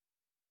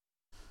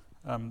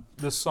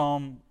This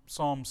Psalm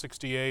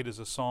 68, is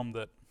a psalm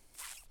that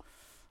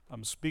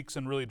speaks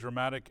in really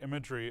dramatic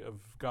imagery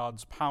of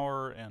God's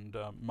power and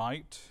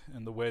might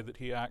and the way that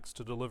he acts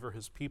to deliver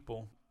his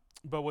people.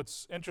 But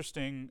what's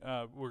interesting,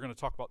 we're going to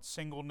talk about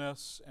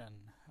singleness and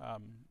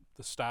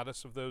the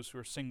status of those who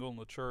are single in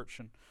the church.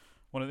 And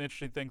one of the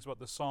interesting things about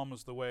this psalm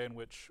is the way in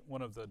which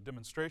one of the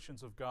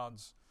demonstrations of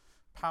God's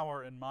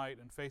power and might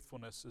and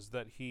faithfulness is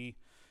that he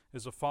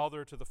is a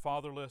father to the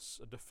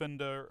fatherless, a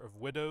defender of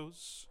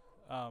widows,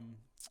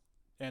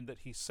 and that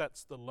he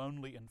sets the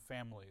lonely in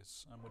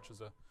families, which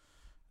is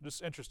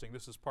just interesting.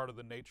 This is part of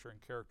the nature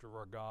and character of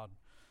our God,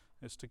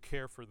 is to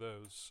care for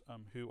those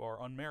who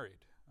are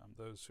unmarried,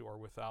 those who are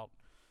without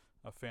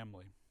a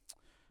family.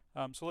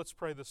 So let's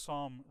pray this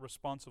psalm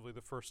responsively,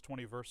 the first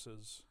 20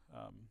 verses.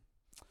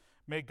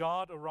 May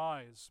God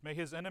arise, may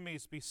his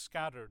enemies be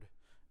scattered,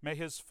 may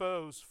his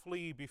foes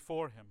flee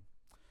before him.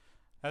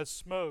 As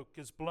smoke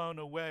is blown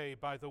away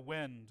by the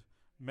wind,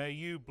 may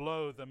you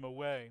blow them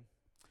away.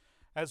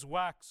 As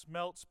wax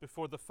melts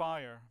before the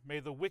fire, may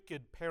the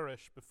wicked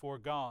perish before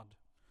God.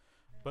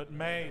 But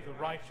may the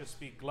righteous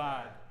be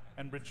glad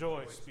and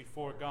rejoice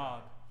before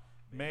God.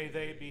 May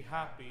they be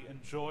happy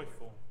and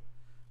joyful.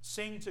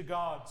 Sing to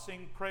God,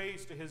 sing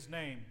praise to his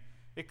name.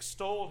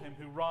 Extol him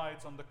who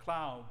rides on the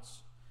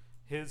clouds.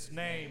 His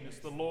name is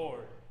the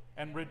Lord,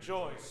 and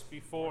rejoice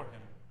before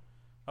him.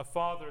 A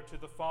father to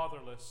the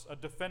fatherless, a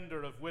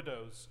defender of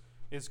widows,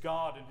 is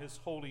God in his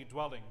holy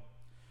dwelling.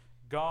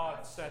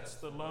 God sets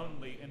the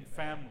lonely in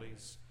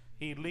families.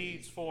 He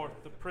leads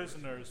forth the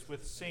prisoners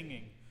with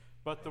singing,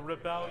 but the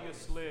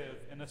rebellious live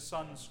in a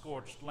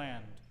sun-scorched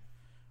land.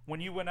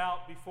 When you went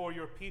out before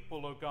your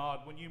people, O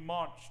God, when you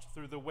marched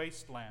through the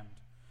wasteland,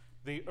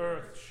 the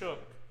earth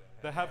shook,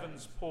 the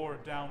heavens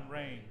poured down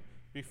rain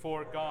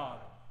before God,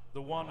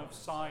 the one of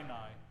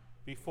Sinai,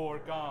 before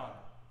God,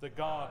 the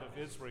God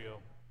of Israel.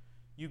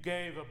 You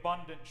gave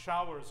abundant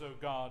showers, O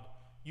God.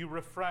 You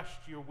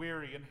refreshed your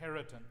weary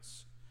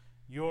inheritance.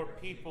 Your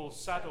people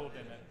settled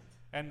in it,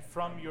 and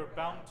from your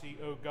bounty,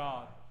 O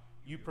God,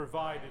 you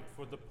provided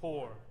for the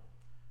poor.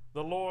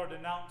 The Lord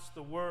announced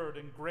the word,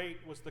 and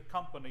great was the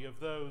company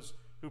of those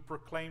who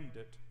proclaimed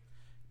it.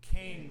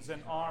 Kings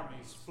and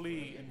armies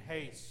flee in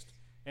haste.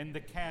 In the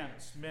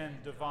camps men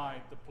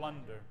divide the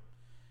plunder.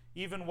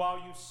 Even while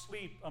you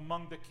sleep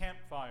among the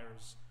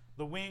campfires,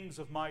 the wings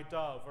of my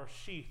dove are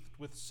sheathed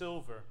with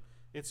silver,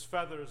 its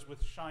feathers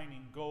with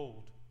shining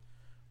gold.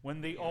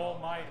 When the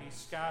Almighty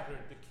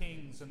scattered the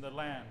kings in the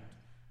land,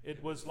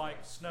 it was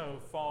like snow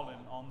fallen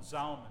on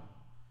Zalman.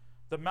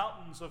 The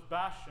mountains of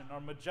Bashan are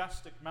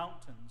majestic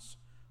mountains.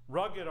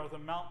 Rugged are the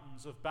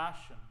mountains of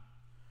Bashan.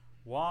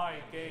 Why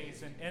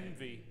gaze in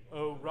envy,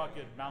 O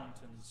rugged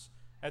mountains,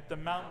 at the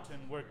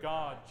mountain where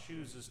God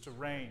chooses to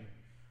reign,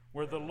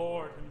 where the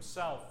Lord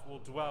himself will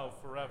dwell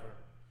forever?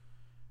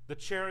 The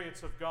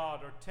chariots of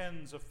God are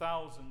tens of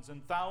thousands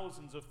and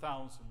thousands of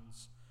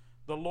thousands.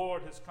 The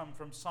Lord has come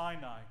from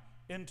Sinai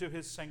into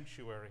his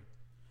sanctuary.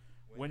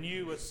 When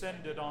you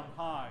ascended on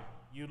high,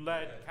 you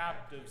led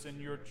captives in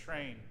your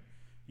train.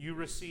 You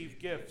received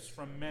gifts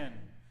from men,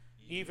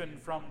 even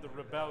from the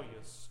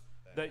rebellious,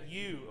 that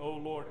you, O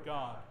Lord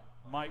God,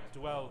 might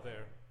dwell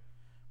there.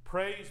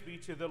 Praise be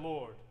to the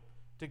Lord,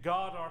 to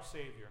God our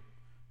Savior,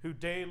 who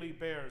daily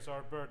bears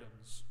our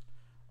burdens.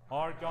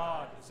 Our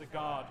God is a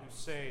God who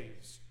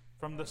saves.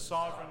 From the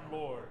sovereign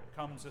Lord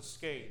comes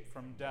escape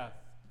from death.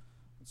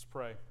 Let's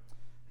pray.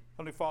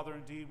 Heavenly Father,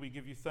 indeed, we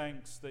give you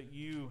thanks that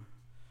you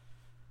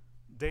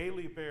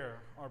daily bear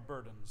our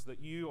burdens,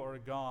 that you are a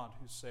God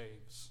who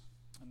saves.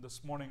 And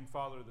this morning,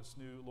 Father, this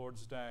new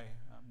Lord's Day,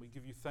 we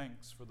give you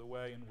thanks for the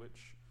way in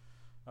which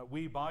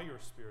we, by your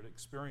Spirit,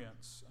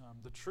 experience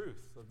the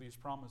truth of these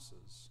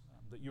promises,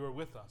 that you are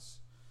with us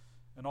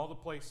in all the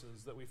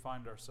places that we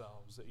find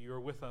ourselves, that you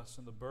are with us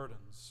in the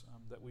burdens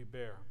that we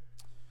bear,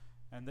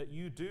 and that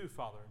you do,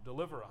 Father,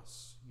 deliver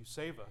us, you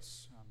save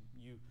us,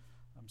 you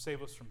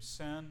save us from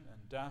sin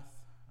and death.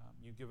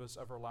 You give us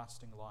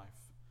everlasting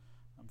life.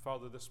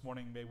 Father, this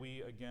morning may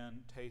we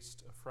again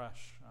taste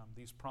afresh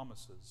these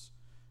promises,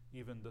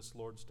 even this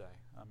Lord's Day,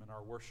 in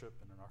our worship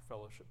and in our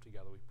fellowship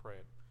together. We pray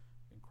it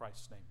in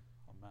Christ's name.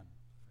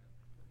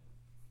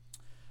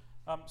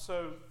 Amen.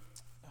 So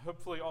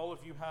hopefully all of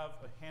you have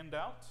a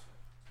handout.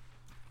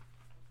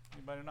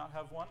 Anybody not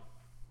have one?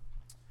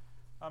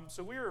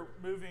 So we are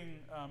moving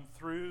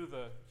through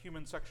the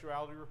Human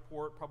Sexuality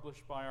Report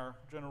published by our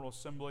General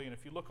Assembly, and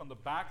if you look on the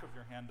back of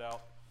your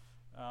handout,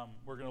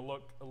 we're going to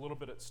look a little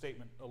bit at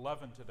Statement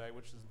 11 today,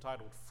 which is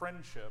entitled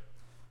Friendship.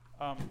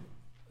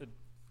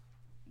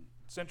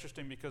 It's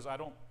interesting because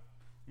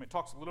it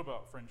talks a little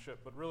about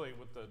friendship, but really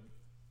what the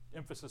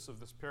emphasis of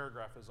this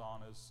paragraph is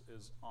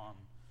on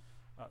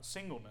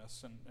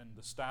singleness and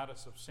the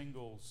status of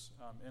singles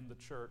in the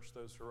church,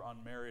 those who are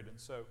unmarried. And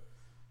so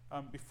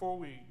before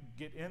we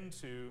get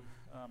into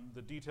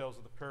the details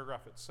of the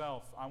paragraph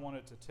itself, I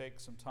wanted to take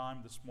some time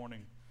this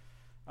morning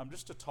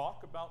just to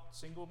talk about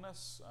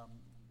singleness,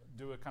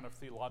 do a kind of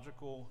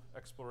theological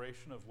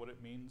exploration of what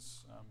it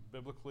means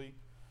biblically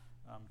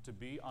to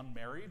be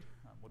unmarried.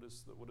 What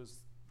is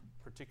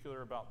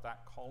particular about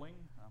that calling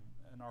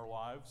in our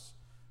lives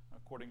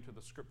according to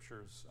the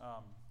Scriptures,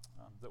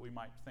 that we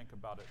might think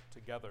about it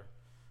together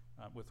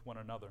with one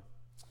another.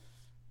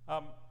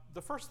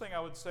 The first thing I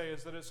would say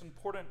is that it's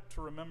important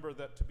to remember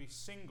that to be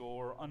single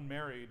or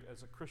unmarried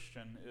as a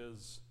Christian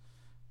is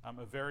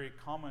a very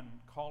common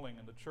calling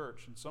in the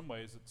church. In some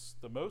ways, it's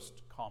the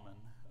most common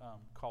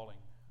calling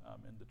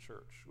in the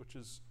church, which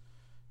is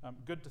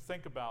good to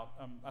think about.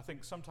 I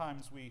think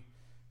sometimes we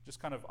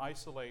just kind of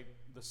isolate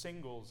the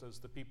singles as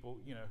the people,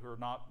 who are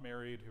not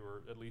married, who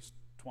are at least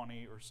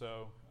 20 or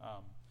so,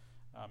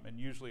 and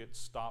usually it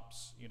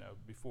stops,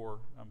 before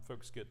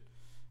folks get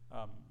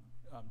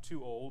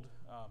too old.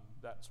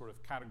 That sort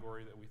of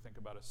category that we think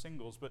about as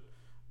singles,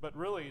 but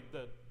really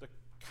the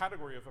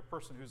category of a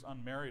person who's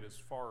unmarried is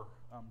far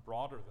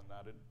broader than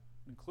that. It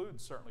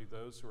includes certainly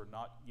those who are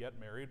not yet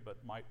married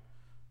but might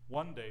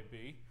one day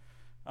be,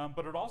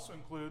 but it also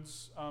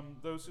includes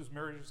those whose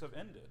marriages have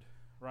ended,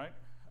 right?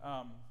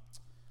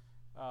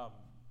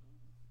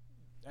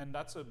 And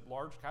that's a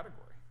large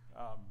category.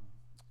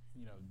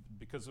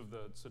 Because of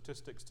the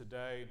statistics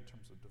today in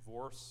terms of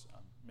divorce,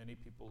 many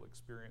people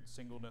experience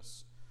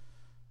singleness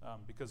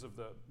because of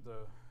the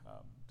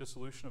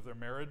dissolution of their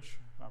marriage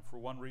for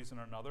one reason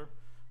or another.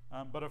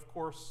 But of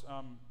course,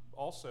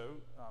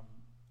 also,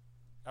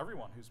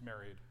 everyone who's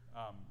married,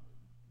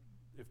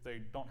 if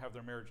they don't have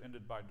their marriage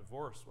ended by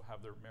divorce, will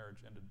have their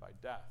marriage ended by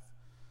death,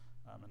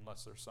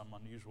 unless there's some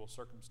unusual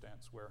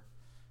circumstance where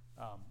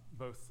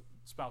both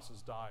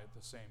spouses die at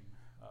the same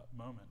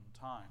moment in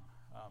time.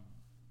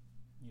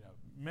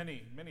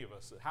 Many of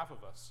us, half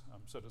of us,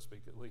 so to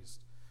speak at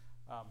least,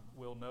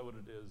 will know what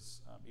it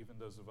is, even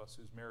those of us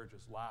whose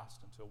marriages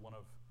last until one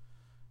of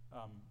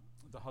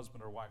the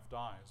husband or wife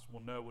dies,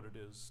 will know what it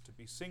is to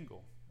be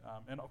single.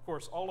 And of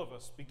course, all of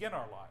us begin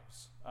our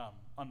lives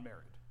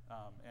unmarried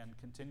and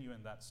continue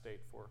in that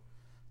state for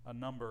a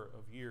number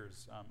of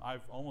years.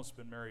 I've almost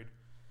been married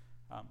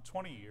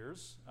 20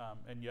 years,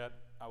 and yet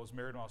I was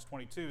married when I was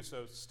 22,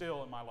 so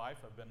still in my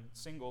life I've been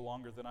single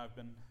longer than I've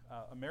been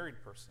a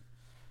married person.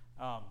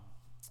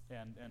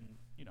 And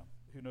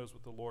who knows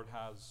what the Lord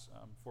has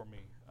for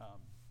me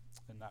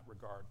in that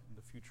regard in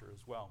the future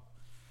as well.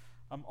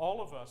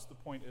 All of us, the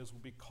point is, will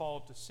be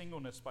called to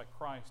singleness by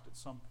Christ at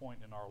some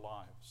point in our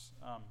lives.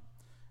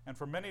 And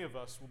for many of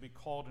us, will be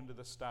called into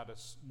this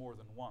status more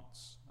than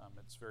once.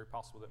 It's very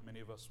possible that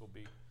many of us will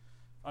be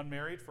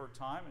unmarried for a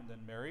time and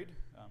then married,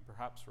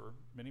 perhaps for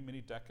many,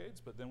 many decades,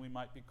 but then we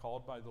might be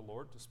called by the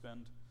Lord to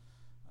spend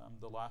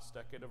the last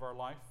decade of our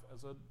life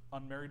as an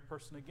unmarried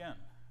person again,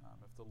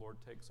 if the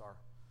Lord takes our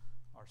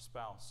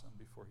spouse and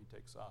before he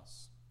takes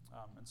us.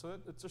 And so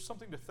there's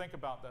something to think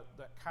about,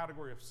 that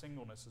category of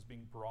singleness as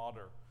being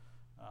broader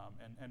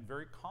and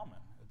very common.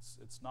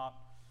 It's not,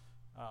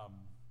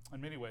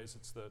 in many ways,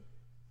 it's the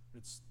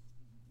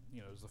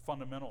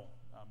fundamental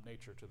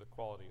nature to the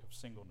quality of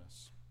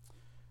singleness.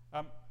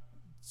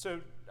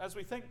 So as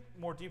we think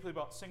more deeply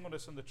about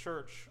singleness in the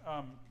church,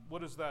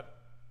 what does that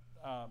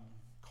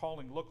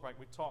calling look like?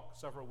 We talked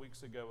several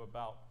weeks ago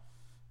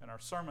in our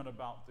sermon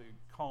about the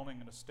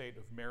calling in a state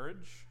of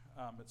marriage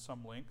at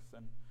some length,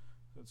 and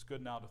it's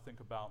good now to think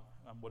about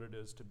what it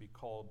is to be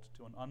called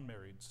to an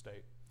unmarried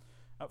state.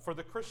 For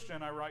the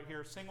Christian, I write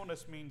here,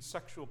 singleness means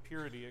sexual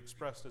purity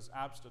expressed as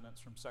abstinence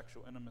from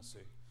sexual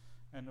intimacy.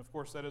 And of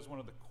course, that is one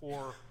of the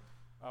core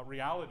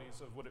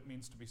realities of what it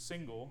means to be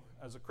single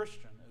as a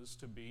Christian, is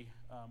to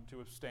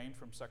abstain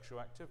from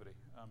sexual activity,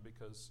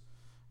 because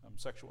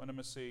sexual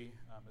intimacy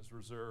is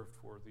reserved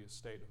for the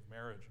estate of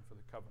marriage and for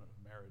the covenant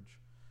of marriage.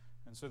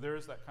 And so there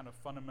is that kind of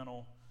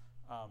fundamental,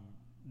 I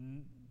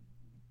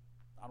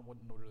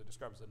wouldn't really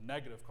describe as a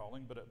negative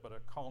calling, but a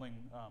calling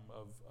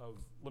of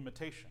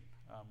limitation,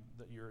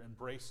 that you're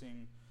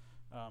embracing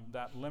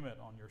that limit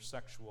on your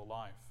sexual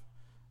life.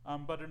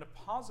 But in a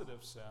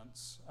positive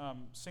sense,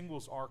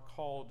 singles are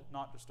called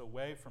not just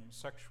away from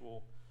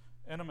sexual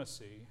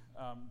intimacy,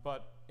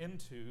 but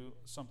into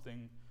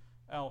something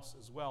else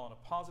as well. In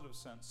a positive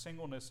sense,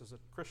 singleness as a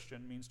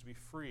Christian means to be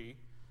free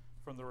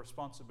from the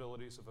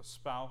responsibilities of a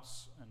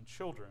spouse and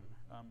children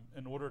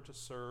in order to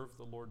serve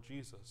the Lord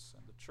Jesus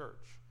and the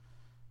church.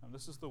 And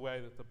this is the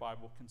way that the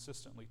Bible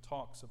consistently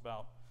talks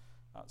about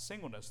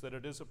singleness, that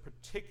it is a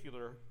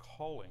particular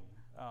calling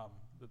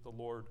that the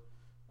Lord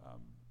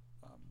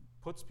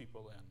puts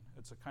people in.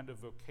 It's a kind of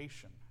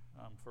vocation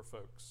for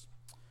folks.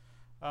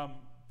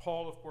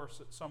 Paul, of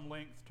course, at some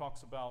length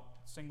talks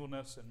about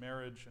singleness and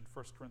marriage in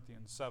 1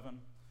 Corinthians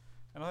 7.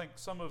 And I think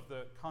some of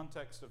the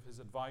context of his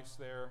advice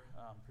there,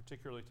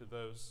 particularly to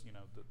those,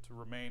 to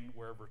remain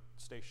wherever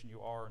station you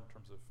are in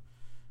terms of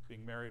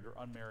being married or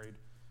unmarried,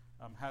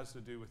 has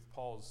to do with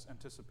Paul's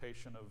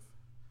anticipation of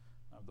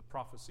the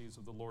prophecies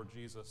of the Lord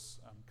Jesus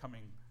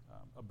coming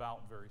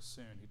about very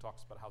soon. He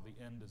talks about how the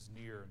end is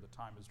near and the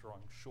time is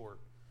drawing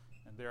short.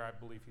 And there I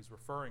believe he's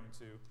referring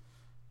to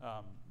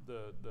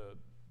the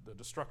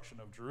destruction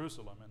of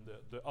Jerusalem and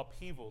the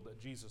upheaval that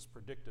Jesus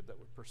predicted that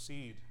would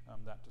precede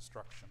that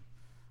destruction.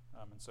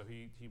 And so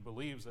he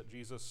believes that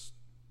Jesus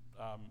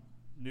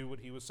knew what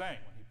he was saying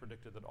when he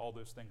predicted that all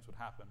those things would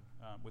happen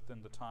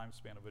within the time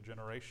span of a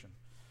generation.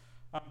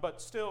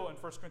 But still, in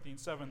 1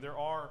 Corinthians 7, there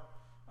are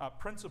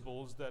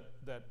principles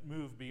that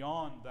move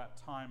beyond that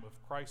time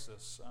of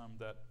crisis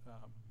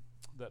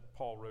that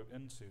Paul wrote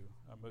into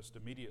most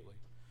immediately.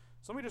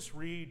 So let me just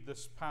read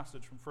this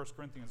passage from 1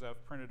 Corinthians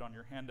I've printed on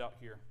your handout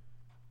here.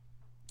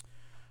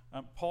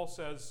 Paul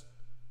says,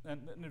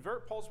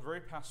 Paul's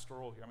very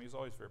pastoral here. I mean, he's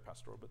always very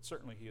pastoral, but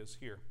certainly he is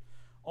here.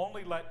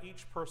 Only let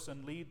each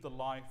person lead the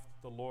life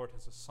the Lord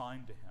has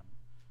assigned to him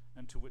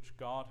and to which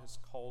God has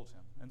called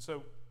him. And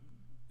so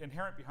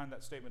inherent behind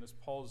that statement is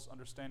Paul's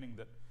understanding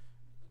that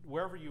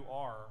wherever you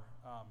are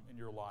in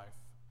your life,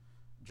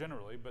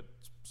 generally, but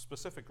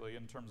specifically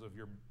in terms of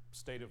your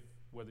state of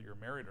whether you're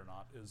married or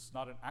not, is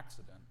not an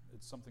accident.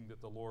 It's something that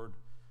the Lord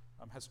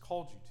has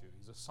called you to.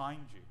 He's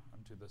assigned you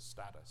unto this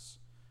status.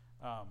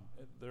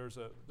 There's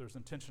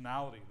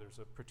intentionality. There's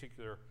a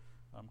particular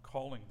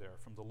calling there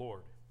from the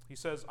Lord. He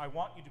says, I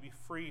want you to be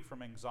free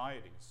from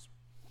anxieties.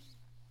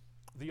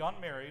 The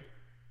unmarried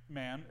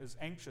man is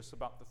anxious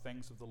about the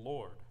things of the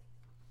Lord,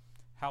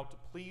 how to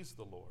please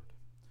the Lord.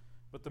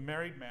 But the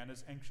married man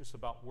is anxious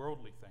about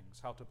worldly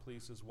things, how to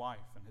please his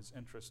wife, and his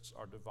interests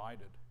are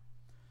divided.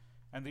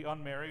 And the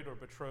unmarried or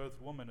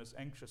betrothed woman is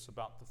anxious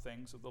about the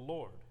things of the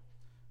Lord,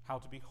 how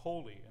to be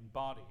holy in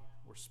body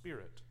and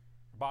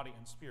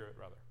spirit.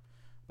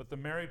 But the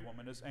married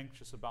woman is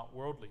anxious about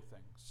worldly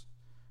things,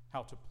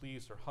 how to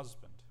please her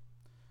husband.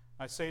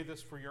 I say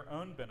this for your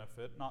own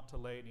benefit, not to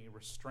lay any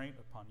restraint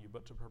upon you,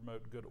 but to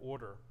promote good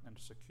order and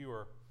to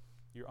secure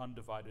your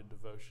undivided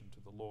devotion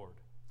to the Lord.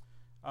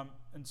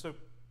 And so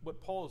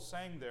what Paul is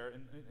saying there,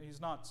 and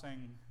he's not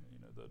saying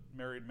the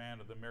married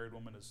man or the married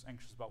woman is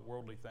anxious about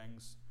worldly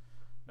things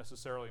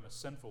necessarily in a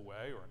sinful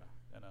way or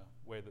in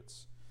a way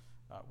that's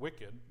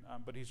wicked,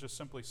 but he's just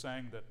simply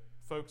saying that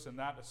folks in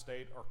that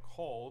estate are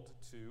called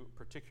to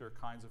particular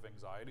kinds of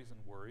anxieties and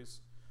worries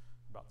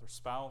about their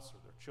spouse or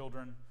their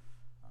children.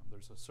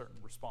 There's a certain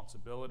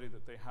responsibility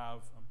that they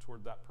have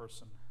toward that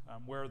person,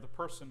 where the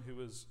person who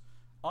is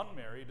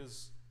unmarried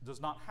does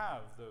not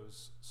have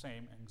those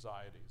same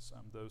anxieties,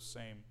 those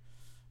same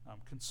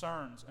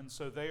concerns, and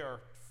so they are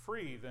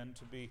free then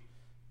to be,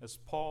 as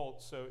Paul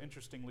so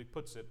interestingly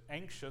puts it,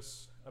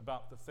 anxious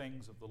about the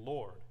things of the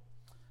Lord,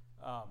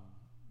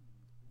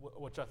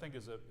 which I think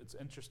it's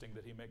interesting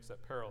that he makes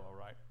that parallel,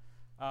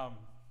 right?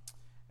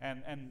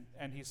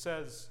 And he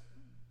says,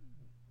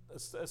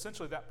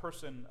 essentially that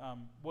person,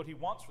 what he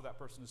wants for that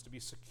person is to be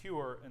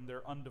secure in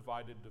their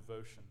undivided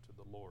devotion to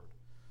the Lord.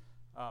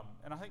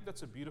 And I think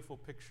that's a beautiful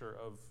picture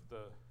of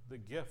the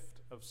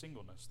gift of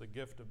singleness, the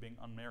gift of being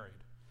unmarried,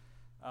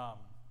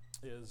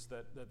 is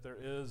that there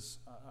is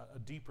a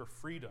deeper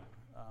freedom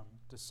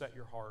to set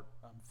your heart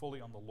fully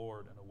on the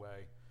Lord in a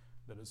way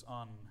that is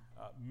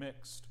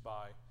unmixed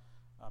by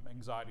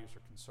anxieties or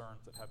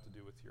concerns that have to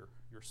do with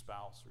your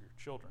spouse or your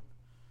children.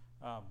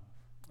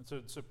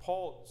 And so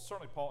Paul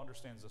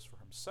understands this for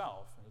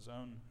himself and his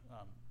own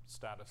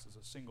status as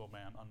a single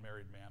man,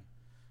 unmarried man,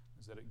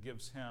 is that it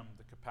gives him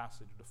the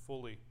capacity to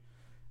fully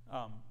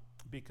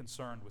be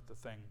concerned with the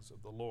things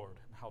of the Lord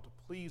and how to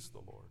please the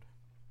Lord.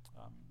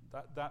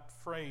 That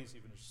phrase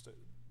even is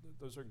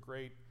those are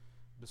great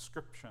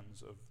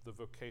descriptions of the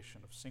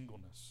vocation of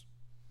singleness.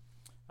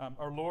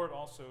 Our Lord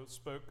also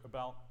spoke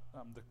about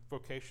the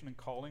vocation and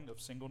calling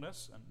of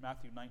singleness in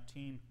Matthew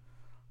 19,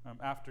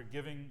 after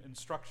giving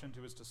instruction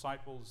to his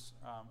disciples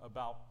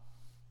about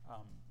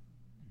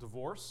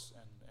divorce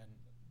and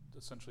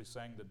essentially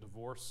saying that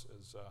divorce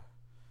is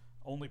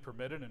only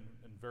permitted in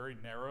very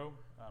narrow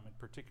and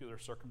particular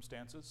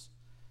circumstances.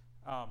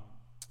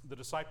 The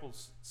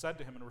disciples said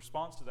to him in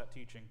response to that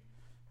teaching,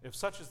 if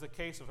such is the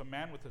case of a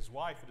man with his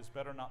wife, it is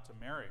better not to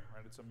marry.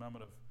 Right? It's a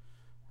moment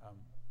of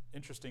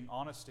interesting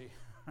honesty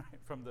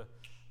from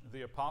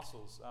the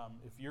apostles.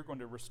 If you're going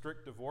to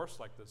restrict divorce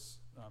like this,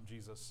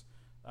 Jesus,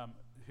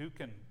 who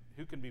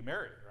can be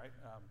married,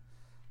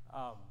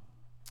 right?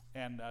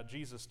 And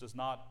Jesus does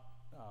not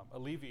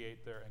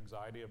alleviate their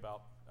anxiety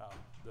about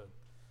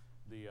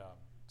the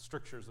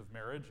strictures of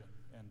marriage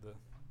and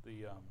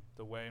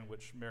the way in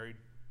which married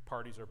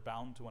parties are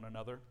bound to one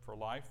another for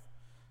life.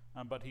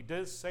 But he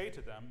does say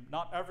to them,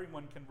 not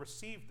everyone can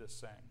receive this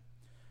saying,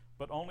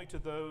 but only to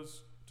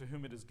those to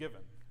whom it is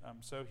given.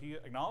 So he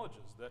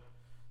acknowledges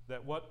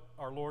that what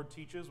our Lord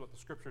teaches, what the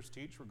Scriptures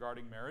teach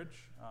regarding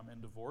marriage and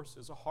divorce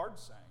is a hard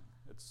saying.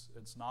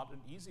 It's not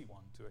an easy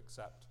one to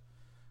accept,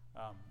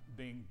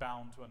 being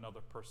bound to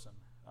another person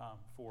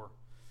for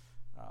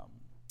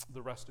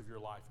the rest of your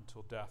life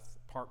until death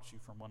parts you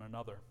from one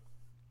another.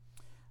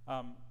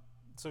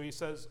 So he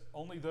says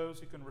only those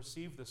who can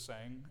receive this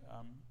saying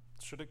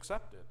should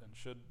accept it and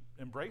should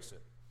embrace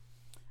it.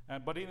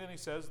 But then he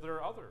says there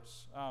are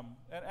others.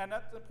 And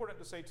that's important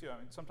to say too. I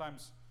mean,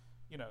 sometimes,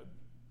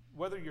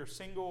 whether you're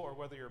single or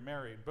whether you're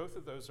married, both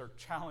of those are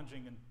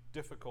challenging and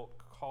difficult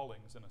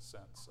callings in a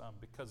sense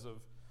because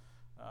of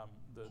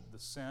the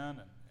sin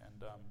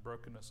and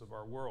brokenness of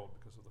our world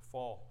because of the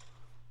fall.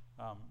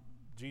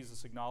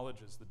 Jesus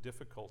acknowledges the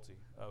difficulty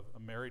of a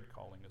married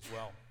calling as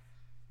well.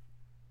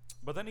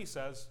 But then he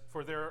says,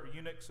 for there are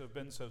eunuchs who have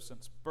been so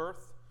since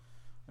birth,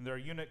 and there are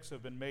eunuchs who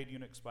have been made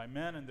eunuchs by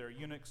men, and there are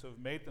eunuchs who have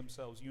made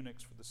themselves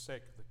eunuchs for the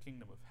sake of the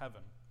kingdom of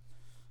heaven.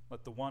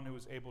 Let the one who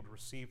is able to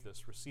receive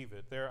this receive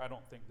it. There, I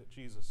don't think that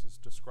Jesus is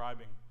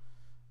describing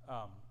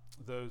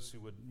those who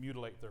would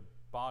mutilate their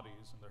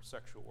bodies and their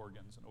sexual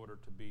organs in order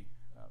to be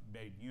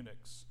made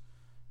eunuchs.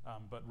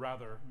 But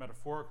rather,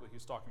 metaphorically,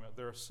 he's talking about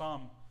there are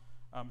some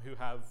who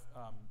have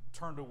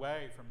turned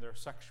away from their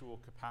sexual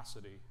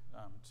capacity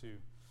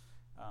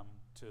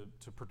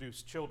to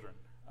produce children.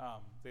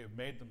 They have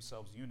made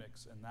themselves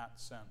eunuchs in that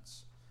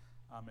sense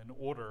in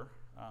order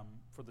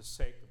for the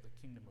sake of the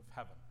kingdom of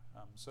heaven.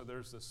 So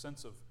there's this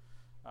sense of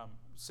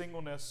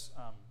singleness,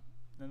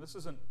 and this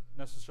isn't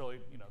necessarily,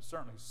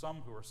 certainly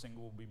some who are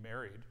single will be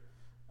married,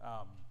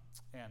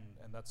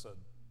 and that's a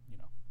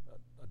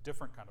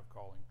different kind of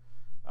calling.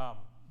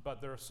 But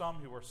there are some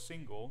who are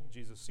single,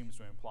 Jesus seems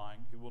to be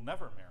implying, who will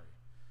never marry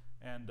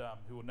and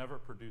who will never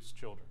produce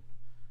children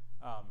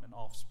and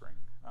offspring.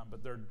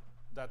 But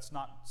that's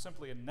not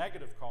simply a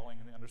negative calling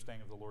in the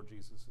understanding of the Lord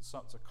Jesus. It's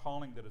a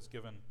calling that is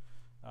given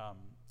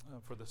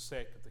for the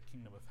sake of the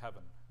kingdom of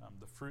heaven.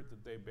 The fruit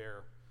that they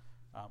bear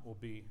will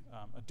be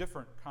a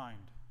different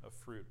kind of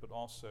fruit, but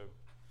also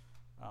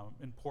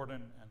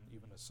important and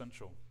even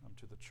essential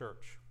to the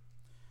church.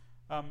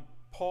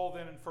 Paul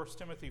then in 1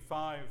 Timothy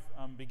 5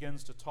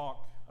 begins to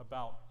talk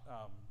about,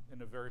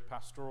 in a very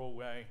pastoral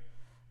way,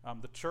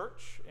 the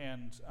church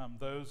and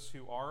those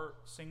who are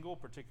single,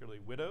 particularly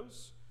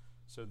widows.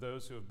 So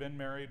those who have been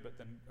married but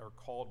then are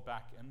called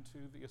back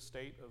into the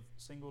estate of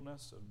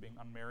singleness, of being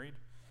unmarried.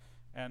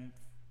 And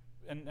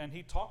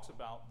he talks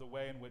about the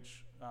way in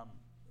which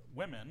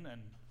women,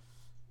 and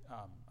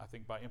I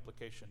think by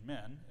implication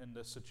men in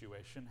this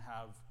situation,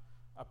 have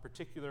a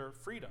particular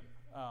freedom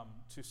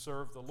to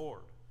serve the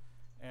Lord.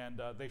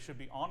 And they should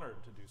be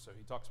honored to do so.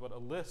 He talks about a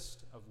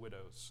list of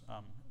widows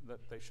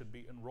that they should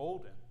be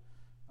enrolled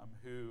in,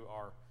 who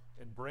are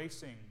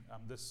embracing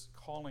this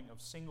calling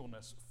of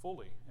singleness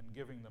fully and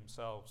giving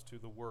themselves to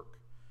the work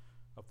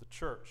of the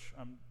church.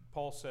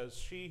 Paul says,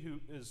 she who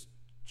is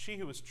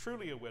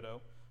truly a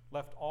widow,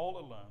 left all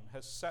alone,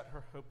 has set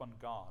her hope on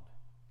God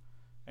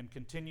and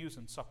continues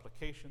in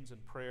supplications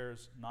and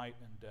prayers night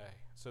and day.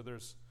 So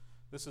this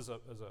is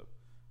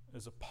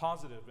a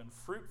positive and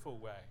fruitful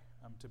way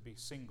to be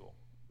single,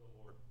 the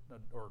Lord,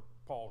 or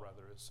Paul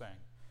rather is saying.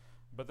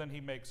 But then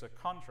he makes a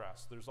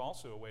contrast. There's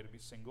also a way to be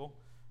single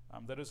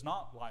that is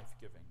not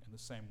life-giving in the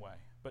same way.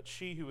 But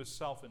she who is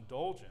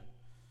self-indulgent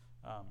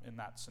in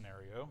that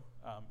scenario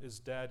is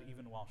dead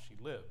even while she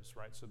lives,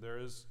 right? So there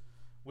is,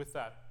 with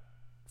that,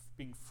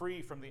 being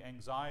free from the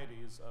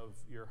anxieties of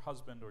your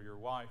husband or your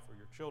wife or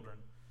your children,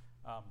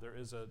 there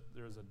is a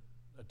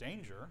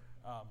danger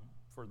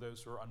for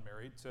those who are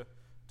unmarried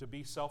to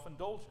be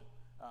self-indulgent,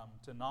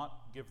 to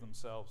not give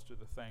themselves to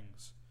the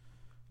things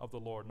of the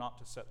Lord, not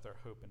to set their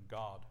hope in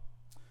God.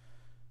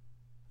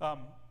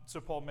 So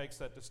Paul makes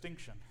that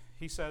distinction.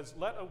 He says,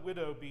 let a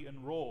widow be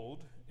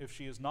enrolled if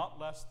she is not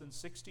less than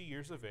 60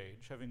 years of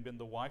age, having been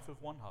the wife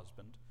of one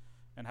husband,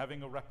 and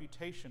having a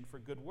reputation for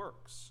good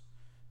works.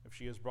 If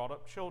she has brought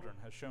up children,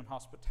 has shown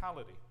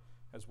hospitality,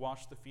 has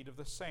washed the feet of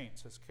the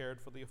saints, has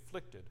cared for the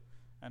afflicted,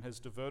 and has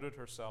devoted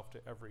herself to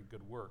every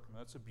good work. And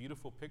that's a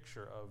beautiful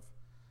picture of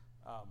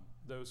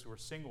those who are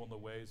single in the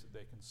ways that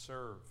they can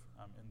serve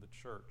in the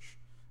church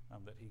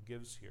that he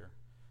gives here.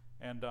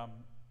 And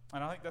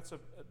I think that's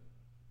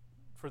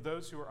for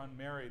those who are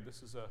unmarried,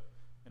 this is an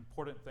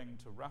important thing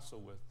to wrestle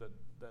with,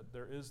 that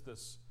there is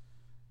this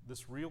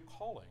real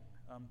calling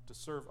to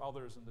serve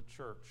others in the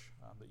church,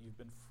 that you've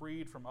been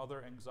freed from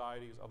other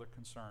anxieties, other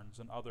concerns,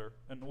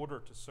 in order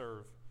to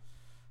serve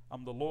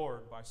the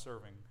Lord by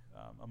serving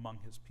among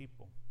his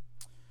people.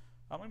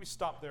 Let me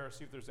stop there and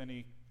see if there's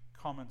any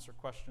comments or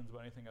questions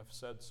about anything I've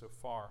said so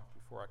far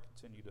before I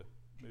continue to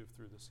move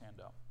through this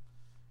handout.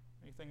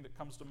 Anything that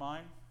comes to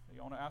mind that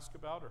you want to ask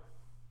about or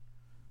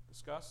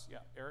discuss? Yeah,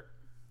 Eric?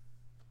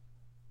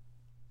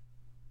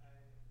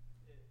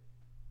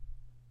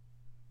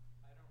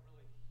 I don't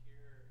really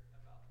hear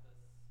about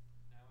this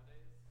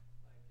nowadays, like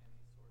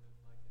any sort of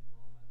like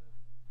enrollment of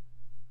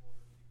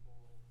older people,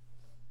 and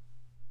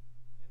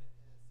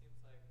it seems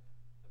like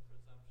the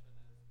presumption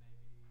is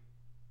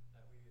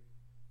maybe that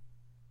we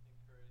would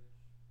encourage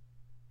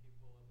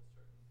people of a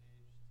certain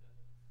age to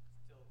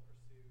still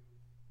pursue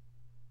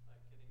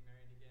like getting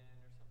married again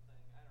or something.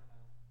 I don't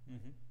know.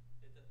 Mm-hmm.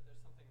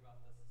 There's something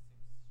about this that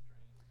seems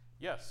strange.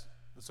 Yes.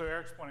 So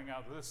Eric's pointing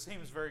out that this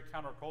seems very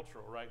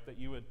countercultural, right? That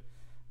you would,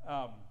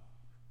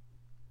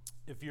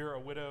 if you're a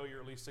widow,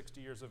 you're at least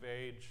 60 years of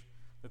age,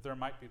 that there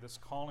might be this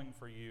calling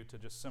for you to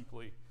just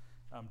simply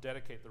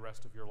dedicate the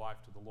rest of your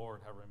life to the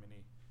Lord, however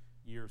many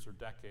years or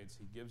decades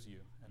he gives you,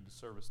 and to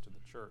service to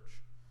the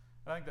church.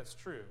 And I think that's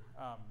true,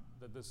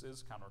 that this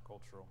is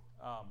countercultural.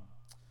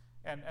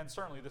 And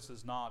certainly this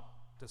is not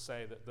to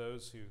say that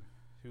those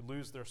who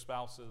lose their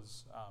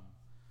spouses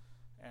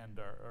and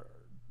are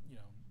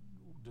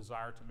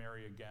desire to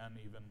marry again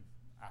even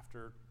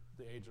after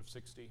the age of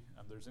 60,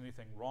 there's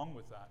anything wrong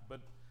with that. But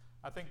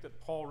I think that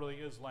Paul really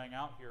is laying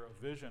out here a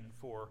vision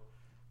for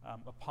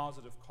a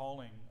positive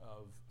calling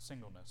of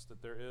singleness,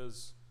 that there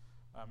is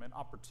an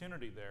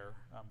opportunity there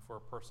for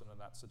a person in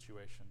that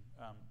situation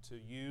to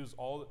use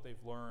all that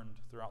they've learned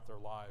throughout their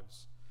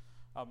lives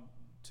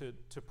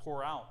to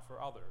pour out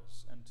for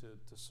others and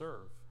to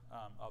serve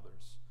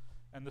others.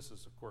 And this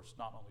is, of course,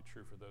 not only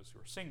true for those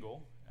who are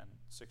single and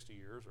 60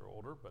 years or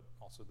older, but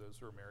also those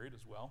who are married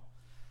as well.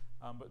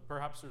 But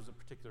perhaps there's a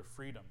particular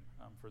freedom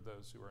for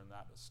those who are in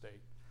that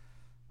estate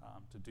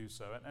to do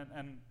so.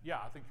 And yeah,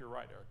 I think you're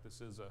right, Eric.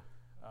 This is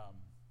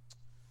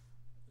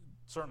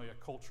certainly a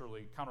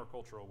culturally,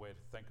 countercultural way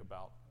to think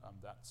about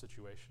that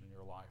situation in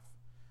your life.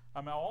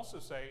 I'll also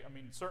say,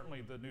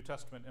 certainly the New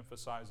Testament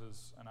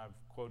emphasizes, and I've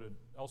quoted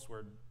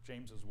elsewhere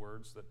James's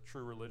words, that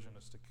true religion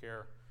is to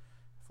care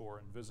for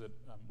and visit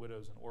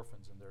widows and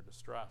orphans in their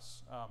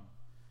distress.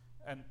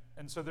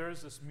 And so there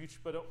is this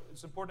but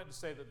it's important to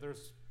say that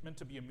there's meant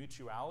to be a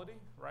mutuality,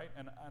 right?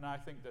 And I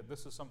think that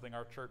this is something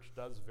our church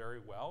does very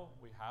well.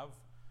 We have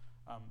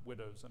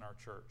widows in our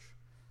church.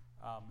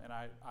 And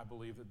I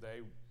believe that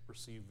they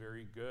receive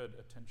very good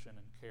attention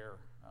and care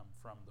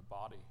from the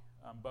body.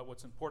 But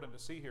what's important to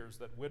see here is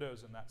that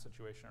widows in that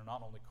situation are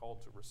not only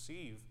called to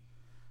receive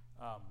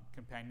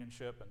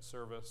companionship and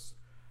service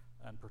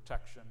and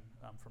protection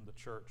from the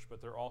church,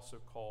 but they're also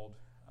called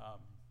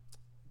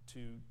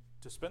to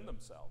spend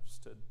themselves,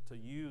 to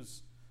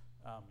use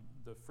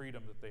the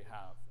freedom that they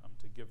have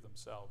to give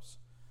themselves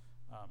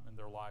in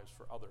their lives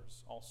for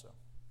others also.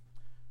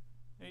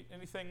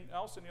 Anything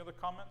else? Any other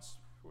comments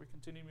before we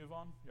continue to move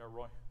on? Yeah,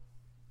 Roy.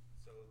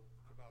 So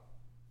about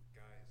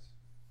guys,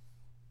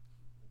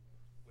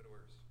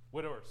 widowers.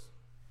 Widowers.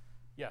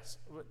 Yes.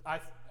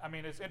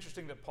 It's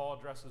interesting that Paul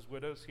addresses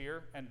widows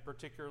here, and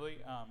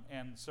particularly,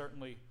 and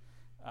certainly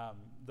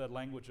the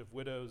language of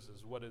widows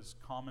is what is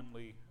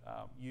commonly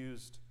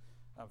used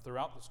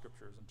throughout the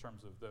scriptures in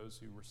terms of those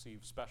who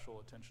receive special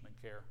attention and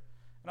care.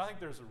 And I think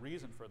there's a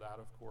reason for that,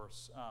 of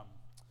course,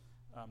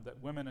 that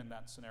women in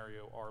that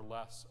scenario are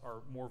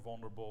more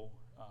vulnerable,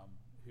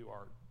 who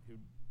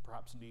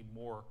perhaps need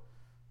more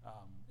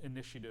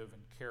initiative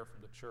and care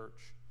from the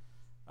church.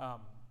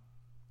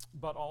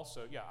 But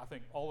also, yeah, I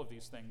think all of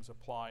these things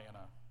apply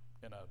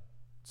in a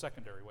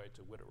secondary way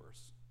to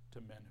widowers, to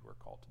men who are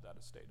called to that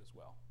estate as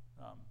well.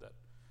 That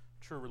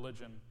true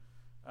religion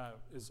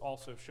is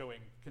also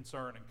showing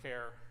concern and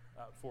care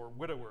for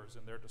widowers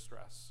in their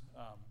distress.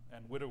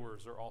 And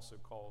widowers are also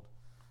called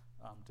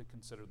to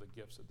consider the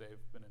gifts that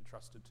they've been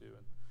entrusted to,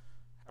 and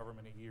however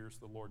many years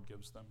the Lord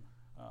gives them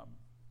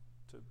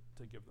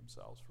to give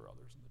themselves for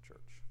others in the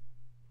church.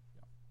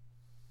 Yeah.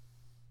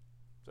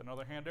 Is that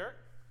another hand, Eric?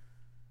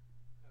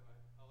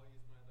 I'll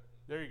use my other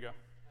hand. There you go.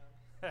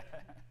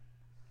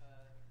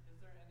 Is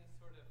there any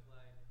sort of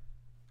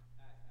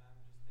I'm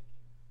just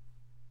thinking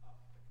off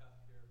the cuff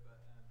here,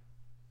 but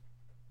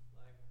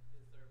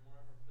is there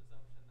more of a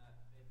presumption that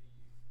maybe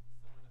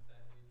someone at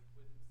that age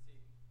wouldn't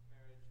seek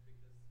marriage because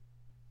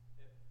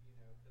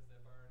because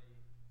they've already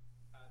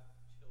had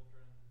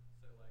children,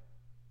 so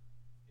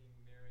being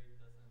married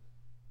doesn't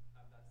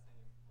have that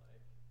same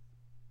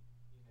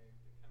the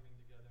coming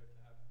together to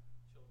have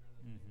children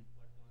as being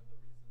one of the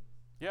reasons.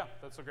 Yeah,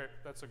 that's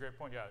a great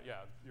point.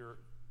 Yeah, you're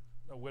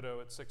a widow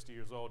at 60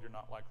 years old. You're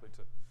not likely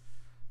to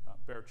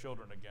bear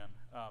children again,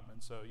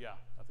 and so yeah,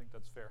 I think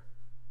that's fair.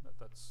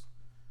 That's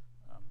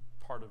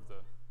part of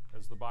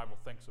as the Bible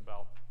thinks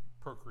about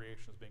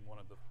procreation as being one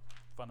of the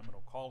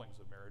fundamental callings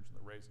of marriage and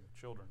the raising of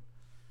children.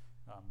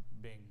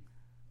 Being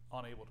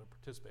unable to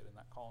participate in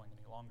that calling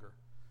any longer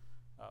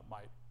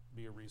might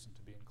be a reason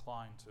to be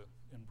inclined to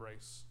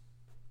embrace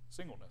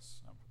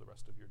singleness for the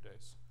rest of your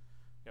days.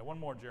 Yeah, one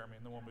more, Jeremy,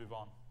 and then we'll move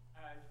on.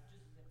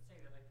 Just to say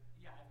that, I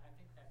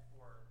think that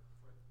for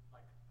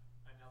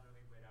an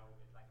elderly widow,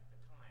 at the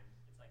time,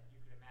 it's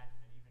you could imagine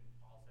that even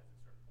Paul says at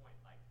a certain point,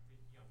 the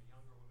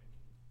younger women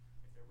can,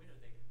 if they're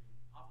widows,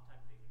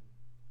 oftentimes they can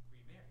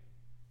remarry.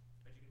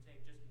 But you can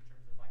say just in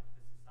terms of the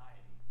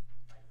society,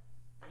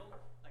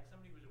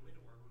 somebody who's a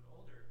widower who's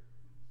older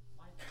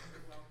might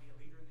very well be a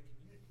leader in the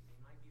community. They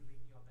might be the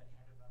head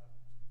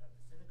of the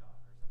synagogue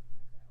or something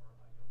like that, or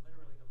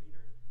literally the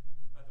leader.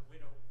 But the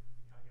widow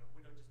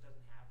just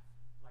doesn't have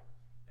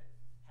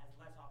has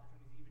less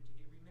opportunities even to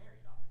get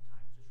remarried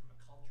oftentimes, just from a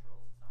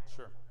cultural,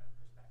 societal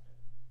perspective.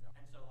 Yeah.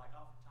 And so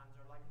oftentimes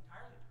they're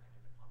entirely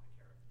dependent upon the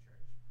care of the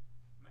church,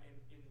 to a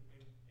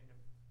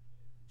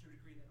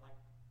degree that not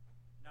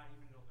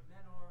even older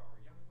men are, or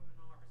younger women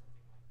are, or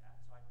something like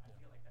that. So I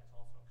feel like that's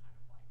also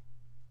kind of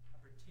a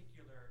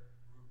particular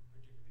group,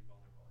 particularly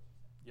vulnerable, as you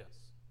said.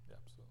 Yes,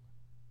 yeah, absolutely.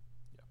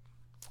 Yeah.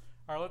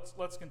 All right,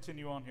 let's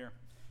continue on here.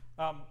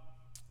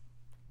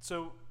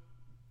 So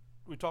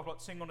we talked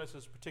about singleness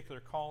as a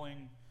particular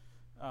calling,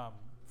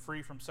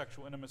 free from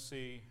sexual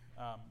intimacy,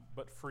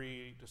 but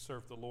free to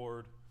serve the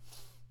Lord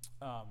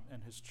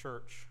and His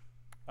church.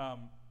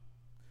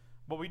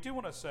 But we do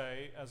want to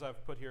say, as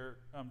I've put here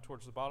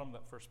towards the bottom of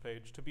that first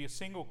page, to be a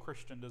single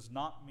Christian does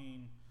not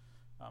mean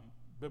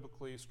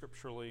biblically,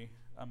 scripturally,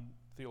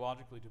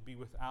 theologically, to be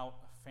without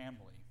a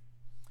family.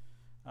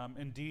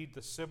 Indeed,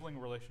 the sibling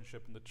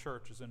relationship in the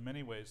church is in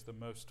many ways the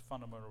most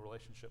fundamental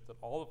relationship that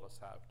all of us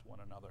have to one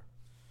another.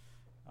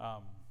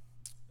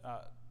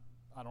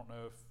 I don't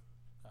know if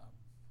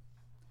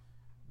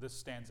this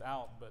stands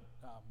out, but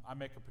I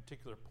make a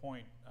particular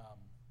point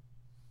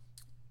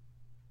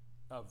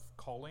of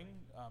calling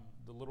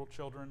the little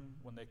children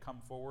when they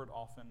come forward,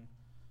 often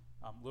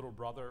little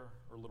brother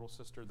or little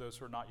sister, those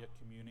who are not yet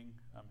communing,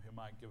 whom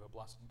I give a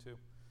blessing to.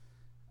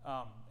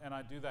 And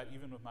I do that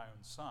even with my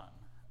own son,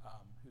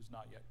 who's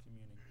not yet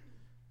communing.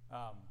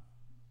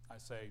 I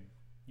say,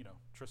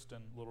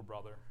 Tristan, little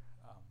brother,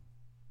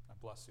 I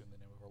bless you in the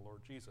name of our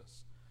Lord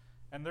Jesus.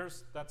 And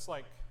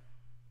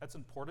that's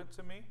important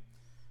to me,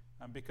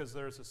 because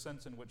there's a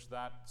sense in which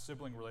that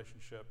sibling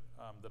relationship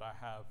that I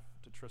have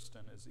to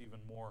Tristan is even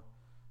more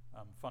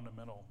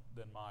fundamental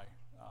than my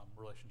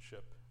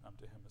relationship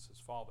to him as his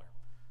father.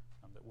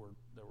 That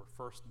we're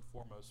first and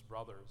foremost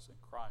brothers in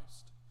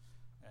Christ.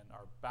 And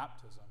our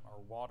baptism,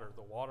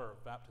 the water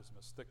of baptism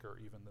is thicker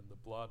even than the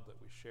blood that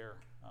we share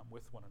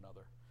with one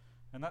another.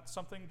 And that's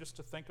something just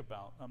to think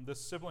about.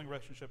 This sibling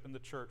relationship in the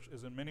church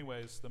is in many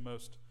ways the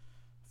most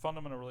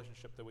fundamental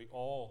relationship that we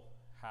all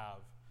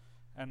have.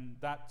 And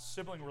that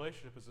sibling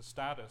relationship is a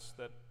status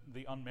that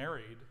the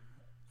unmarried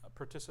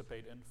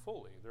participate in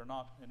fully. They're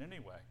not in any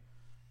way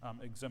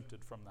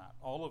exempted from that.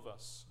 All of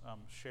us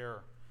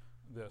share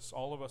this.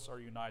 All of us are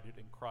united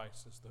in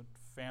Christ as the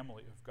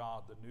family of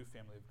God, the new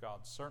family of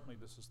God. Certainly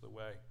this is the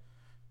way,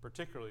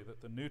 particularly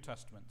that the New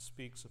Testament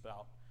speaks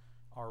about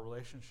our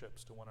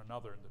relationships to one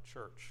another in the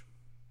church.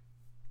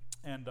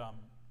 And,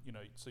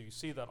 so you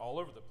see that all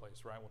over the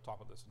place, right? We'll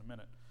talk about this in a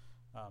minute.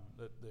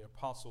 That the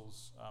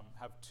apostles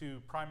have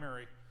two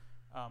primary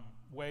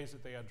ways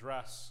that they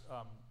address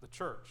the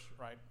church,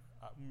 right?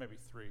 Maybe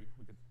three.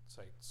 We could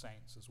say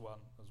saints as well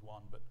as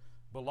one, but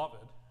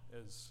beloved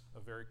is a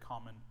very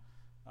common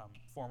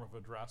form of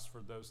address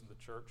for those in the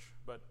church.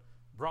 But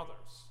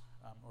brothers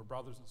or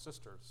brothers and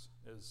sisters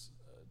is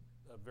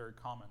a very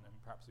common and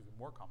perhaps even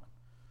more common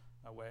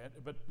way.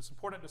 But it's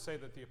important to say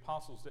that the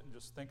apostles didn't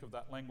just think of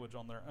that language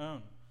on their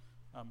own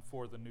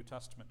for the New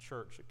Testament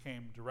church. It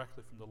came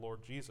directly from the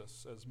Lord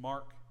Jesus. As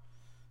Mark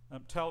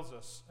tells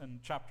us in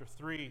chapter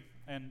 3,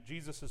 and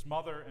Jesus'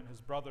 mother and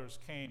his brothers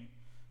came,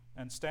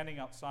 and standing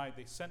outside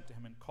they sent to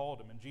him and called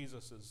him. And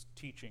Jesus is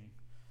teaching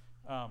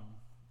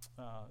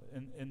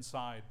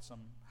inside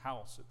some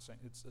house,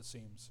 it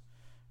seems.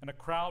 And a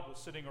crowd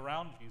was sitting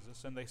around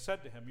Jesus, and they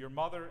said to him, "Your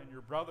mother and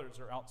your brothers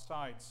are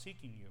outside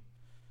seeking you."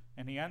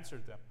 And he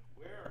answered them,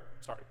 who are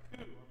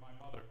my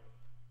mother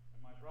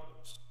and my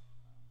brothers?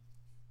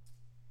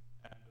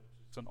 And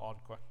it's an odd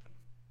question.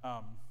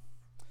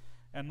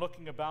 And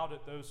looking about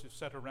at those who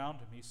sat around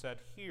him, he said,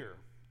 "Here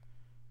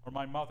are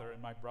my mother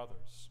and my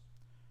brothers.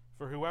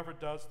 For whoever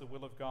does the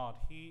will of God,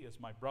 he is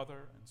my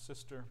brother and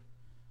sister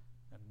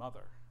and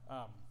mother."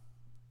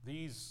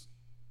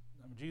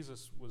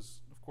 Jesus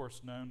was, of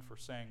course, known for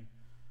saying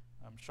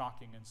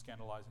shocking and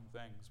scandalizing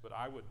things, but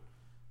I would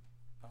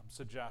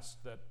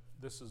suggest that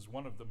this is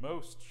one of the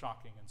most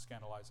shocking and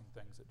scandalizing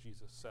things that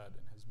Jesus said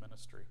in his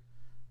ministry.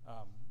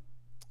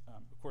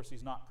 Of course,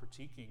 he's not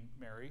critiquing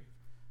Mary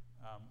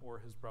or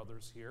his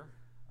brothers here,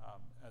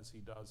 as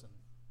he does, and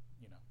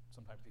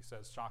sometimes he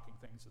says shocking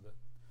things to the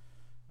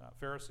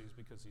Pharisees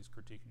because he's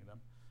critiquing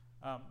them.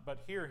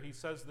 But here he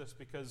says this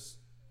because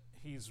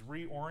he's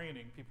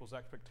reorienting people's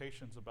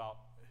expectations about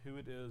who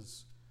it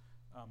is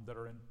that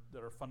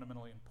are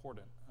fundamentally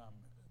important.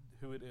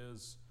 Who it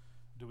is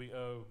do we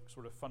owe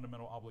sort of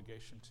fundamental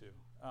obligation to?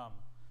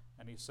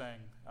 And he's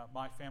saying,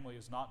 my family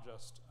is not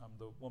just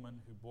the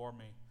woman who bore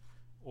me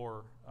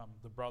or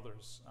the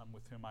brothers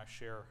with whom I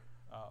share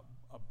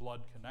a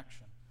blood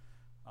connection.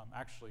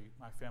 Actually,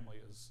 my family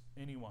is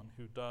anyone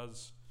who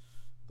does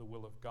the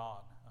will of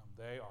God.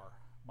 They are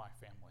my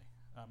family.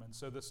 And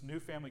so this new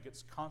family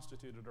gets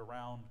constituted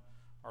around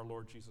our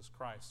Lord Jesus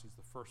Christ. He's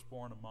the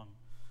firstborn among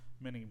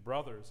many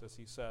brothers, as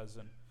he says.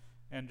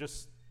 And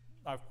just,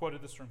 I've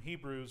quoted this from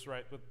Hebrews,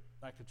 right? But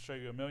I could show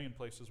you a million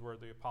places where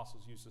the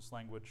apostles use this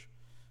language.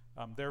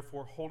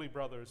 Therefore, holy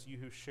brothers, you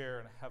who share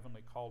in a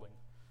heavenly calling.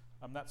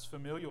 That's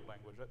familial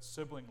language. That's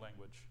sibling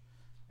language.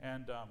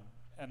 And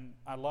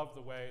I love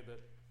the way that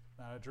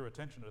I drew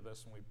attention to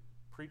this when we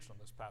preached on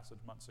this passage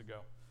months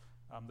ago,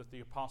 that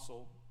the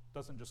apostle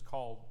doesn't just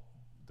call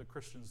the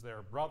Christians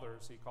there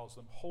brothers, he calls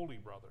them holy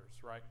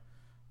brothers, right?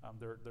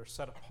 They're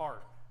set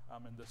apart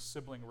in this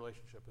sibling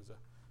relationship as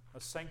a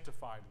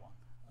sanctified one.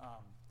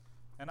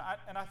 And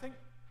I think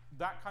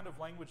that kind of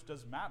language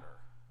does matter.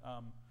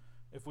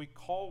 If we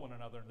call one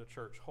another in the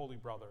church holy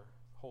brother,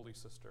 holy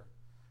sister,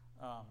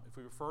 if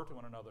we refer to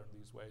one another in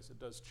these ways, it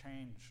does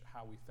change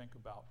how we think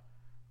about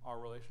our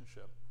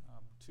relationship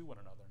to one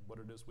another and what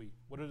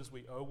it is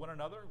we owe one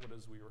another, what it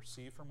is we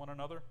receive from one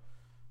another,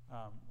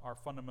 our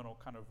fundamental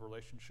kind of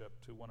relationship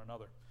to one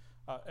another.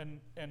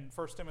 In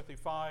 1 Timothy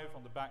 5,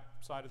 on the back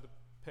side of the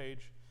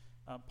page,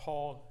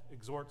 Paul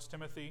exhorts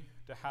Timothy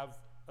to have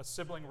a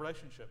sibling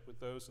relationship with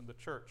those in the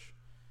church.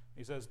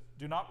 He says,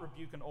 "Do not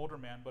rebuke an older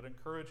man, but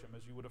encourage him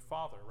as you would a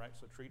father," right?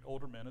 So treat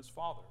older men as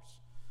fathers.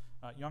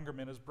 younger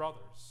men as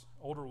brothers,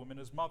 older women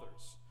as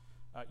mothers,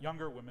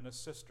 younger women as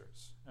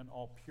sisters, and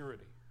all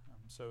purity.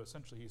 So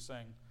essentially he's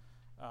saying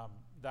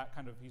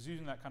he's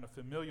using that kind of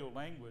familial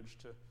language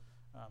to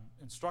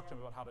instruct him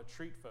about how to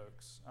treat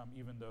folks,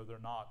 even though they're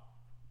not,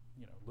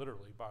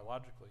 literally,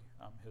 biologically,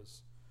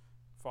 his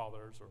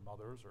fathers or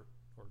mothers or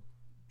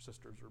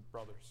sisters or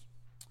brothers.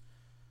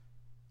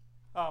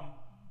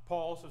 Paul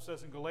also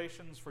says in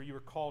Galatians, "For you are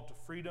called to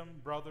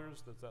freedom,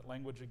 brothers." There's that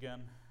language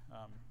again.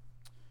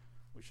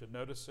 We should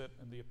notice it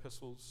in the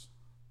epistles.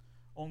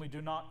 "Only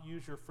do not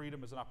use your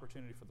freedom as an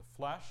opportunity for the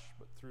flesh,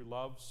 but through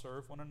love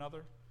serve one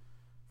another.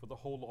 For the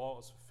whole law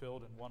is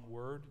fulfilled in one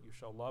word, you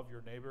shall love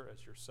your neighbor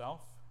as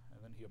yourself."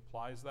 And then he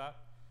applies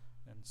that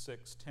in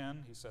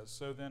 6:10. He says,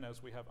 "So then,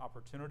 as we have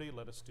opportunity,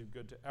 let us do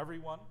good to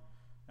everyone,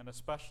 and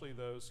especially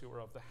those who are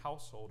of the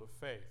household of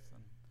faith."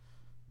 And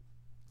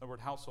the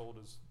word household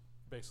is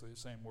basically the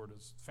same word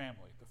as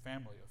family, the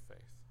family of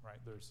faith,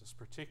 right? There's this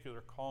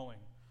particular calling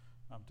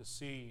to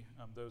see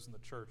those in the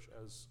church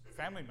as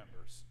family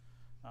members,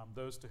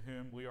 those to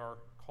whom we are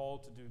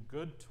called to do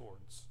good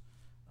towards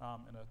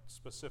in a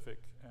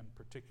specific and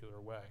particular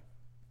way.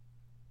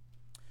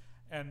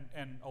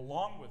 And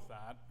along with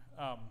that,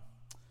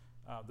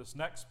 this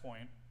next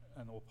point,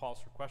 and we'll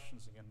pause for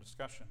questions again,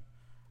 discussion,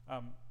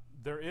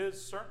 there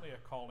is certainly a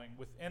calling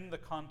within the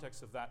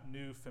context of that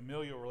new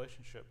familial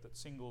relationship that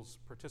singles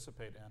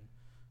participate in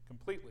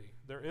completely.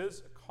 There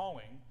is a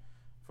calling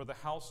for the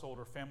household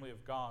or family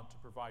of God to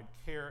provide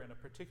care in a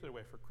particular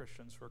way for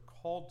Christians who are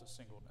called to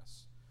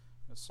singleness.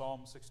 As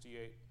Psalm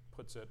 68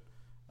 puts it,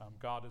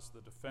 God is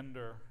the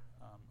defender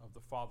of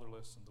the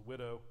fatherless and the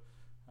widow.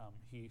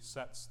 He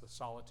sets the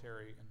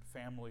solitary in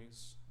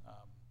families.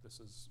 This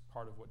is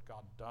part of what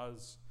God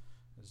does.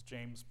 As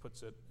James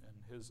puts it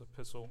in his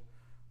epistle,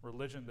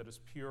 "Religion that is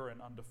pure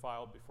and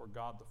undefiled before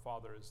God the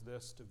Father is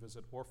this, to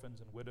visit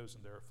orphans and widows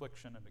in their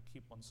affliction and to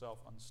keep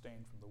oneself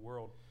unstained from the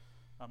world."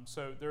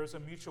 So there is a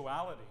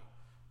mutuality.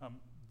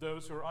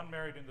 Those who are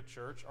unmarried in the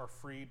church are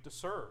freed to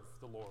serve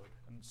the Lord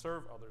and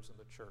serve others in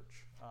the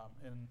church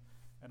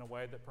in a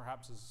way that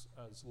perhaps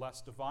is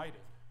less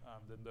divided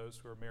than those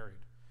who are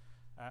married.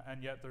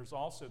 And yet there's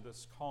also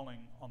this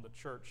calling on the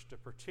church to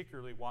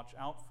particularly watch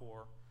out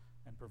for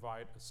and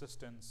provide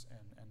assistance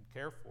and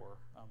care for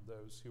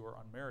those who are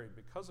unmarried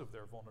because of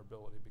their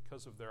vulnerability,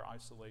 because of their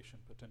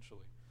isolation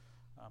potentially,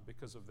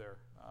 because of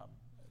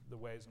the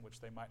ways in which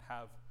they might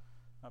have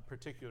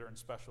particular and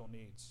special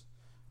needs.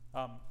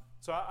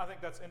 So I think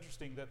that's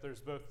interesting that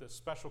there's both this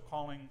special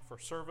calling for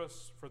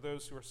service for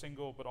those who are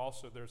single, but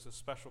also there's this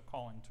special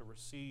calling to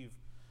receive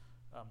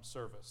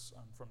service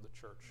from the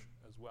church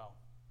as well.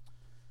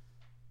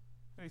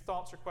 Any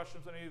thoughts or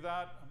questions on any of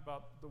that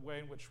about the way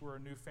in which we're a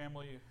new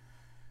family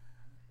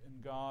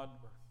in God,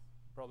 we're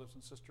brothers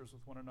and sisters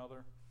with one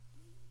another,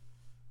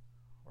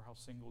 or how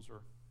singles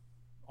are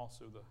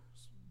also the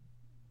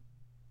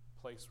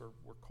place where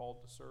we're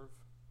called to serve?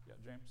 Yeah,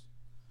 James?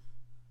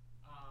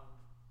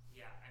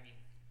 Yeah, I mean,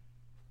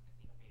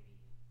 I think maybe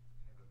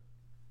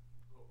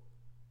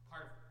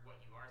part of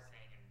what you are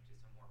saying, and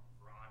just a more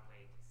broad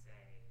way to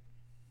say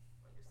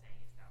what you're saying,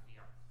 is that we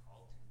are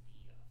called to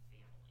be a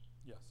family.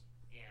 Yes.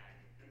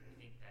 And I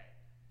think that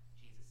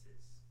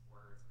Jesus'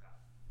 words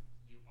about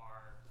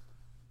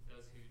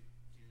those who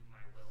do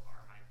my will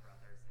are my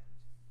brothers and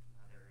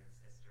mother and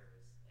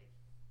sisters, like,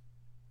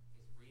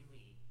 is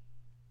really,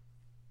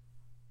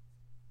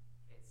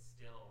 it's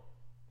still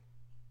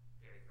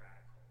very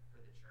radical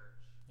for the church.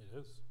 It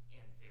is.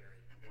 And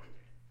very important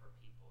for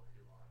people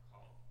who are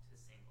called to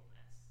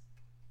singleness,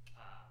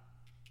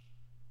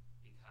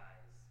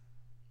 because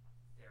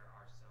there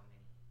are so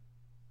many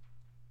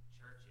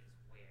churches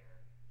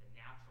where the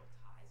natural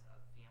ties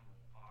of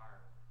family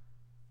are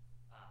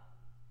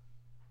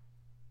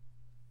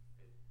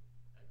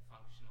like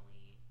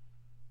functionally,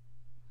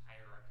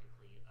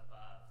 hierarchically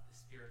above the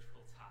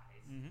spiritual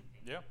ties. Mm-hmm. I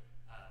think, Yeah.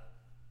 of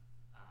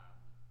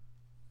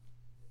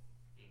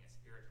being a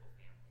spiritual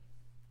family.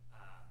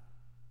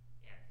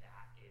 And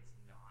that is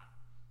not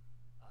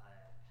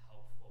a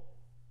helpful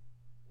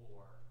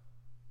or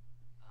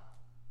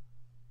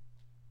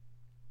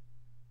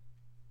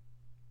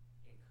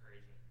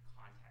encouraging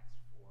context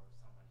for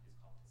someone who's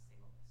called to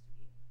singleness to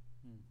be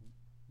in. Mm-hmm.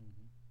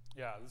 Mm-hmm.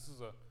 Yeah, this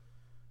is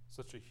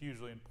such a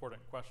hugely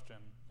important question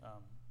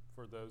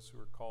for those who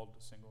are called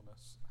to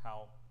singleness,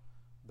 how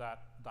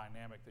that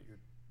dynamic that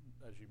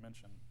as you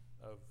mentioned,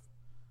 of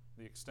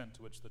the extent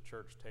to which the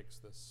church takes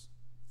this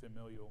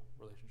familial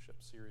relationship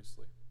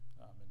seriously,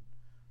 and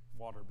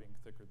water being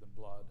thicker than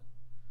blood,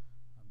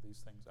 and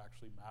these things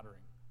actually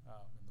mattering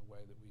in the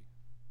way that we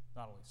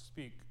not only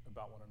speak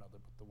about one another,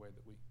 but the way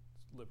that we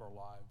live our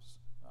lives,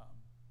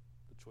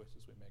 the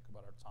choices we make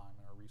about our time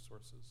and our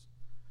resources,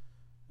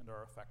 and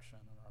our affection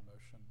and our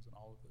emotions and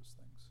all of those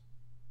things.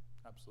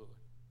 Absolutely.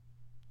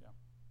 Yeah.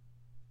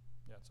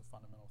 Yeah, it's a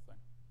fundamental thing.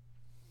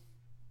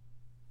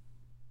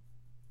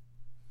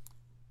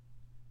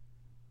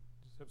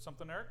 Just have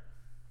something, Eric?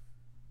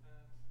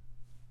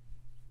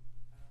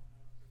 I don't know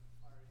if we've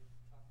already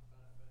talked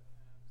about it,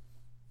 but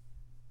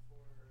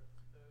for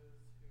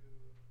those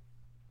who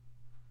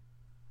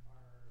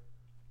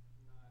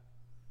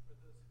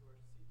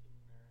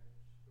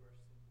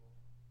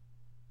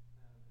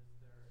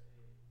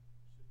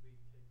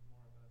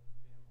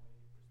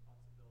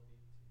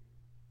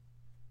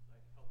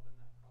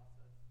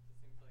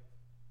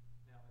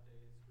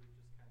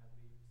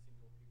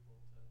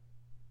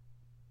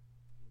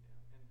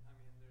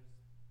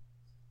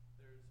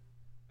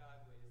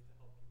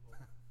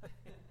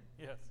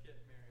Yes.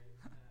 get married,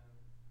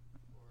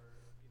 or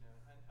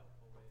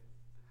unhelpful ways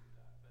to do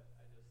that. But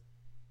I just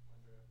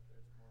wonder if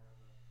there's more of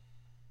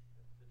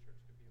if the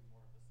church could be more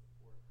of a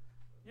support.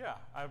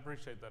 Yeah, I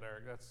appreciate that,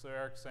 Eric. That's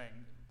Eric saying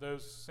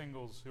those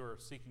singles who are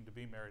seeking to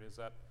be married, is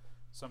that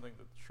something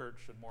that the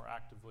church should more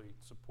actively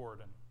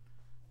support and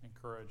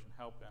encourage and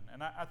help in?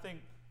 And I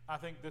think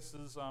this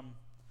is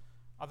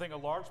I think a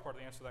large part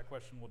of the answer to that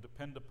question will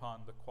depend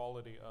upon the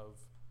quality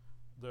of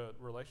the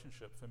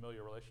relationship,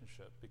 familiar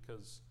relationship,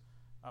 because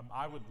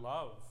I would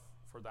love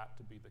for that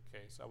to be the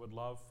case. I would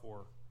love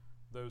for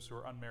those who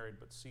are unmarried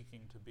but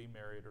seeking to be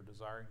married or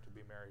desiring to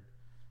be married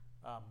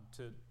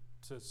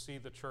to see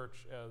the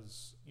church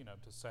as,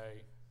 to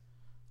say,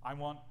 I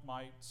want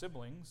my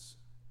siblings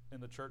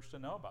in the church to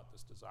know about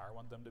this desire. I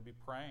want them to be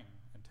praying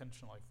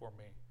intentionally for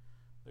me,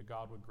 that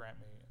God would grant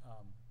me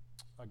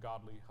a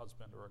godly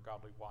husband or a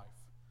godly wife.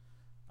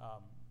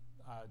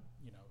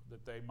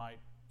 That they might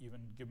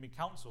even give me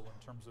counsel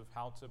in terms of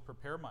how to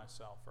prepare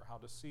myself or how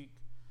to seek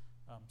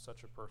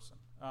such a person.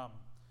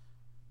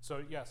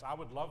 So yes, I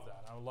would love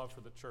that. I would love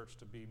for the church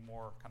to be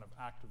more kind of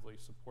actively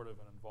supportive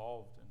and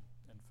involved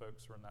in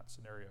folks who are in that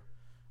scenario.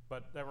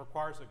 But that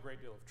requires a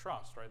great deal of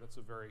trust, right? That's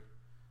a very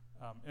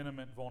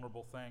intimate,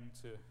 vulnerable thing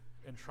to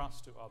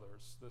entrust to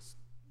others, this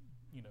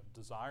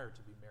desire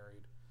to be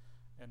married.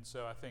 And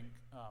so I think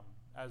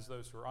as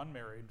those who are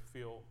unmarried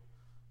feel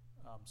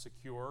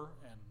secure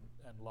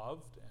and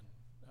loved and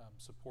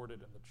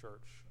supported in the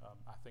church,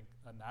 I think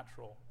a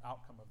natural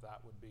outcome of that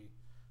would be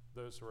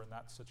those who are in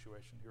that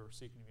situation who are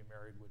seeking to be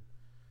married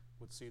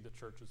would see the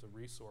church as a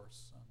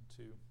resource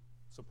to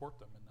support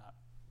them in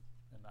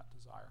that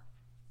desire,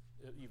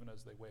 even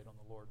as they wait on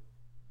the Lord.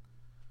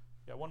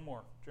 Yeah, one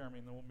more, Jeremy,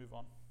 and then we'll move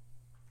on.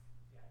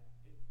 Yeah,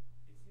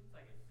 it seems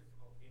like it's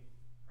difficult in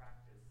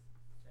practice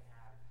to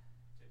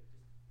make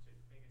a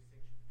distinction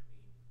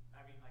between,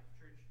 like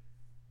church,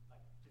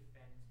 like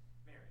defends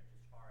marriage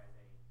as far as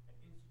an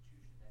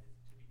institution that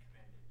is to be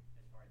commended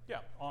as far as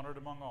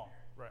Honored among all,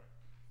 marriage. right?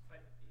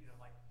 But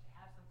like to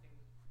have something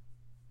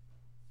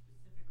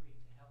specifically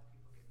to help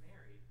people get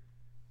married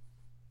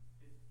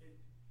it'd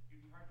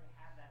be hard to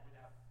have that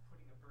without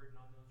putting a burden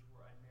on those who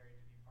are unmarried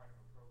to be part of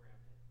a program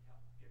to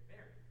help get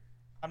married.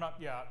 I'm not,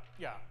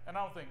 and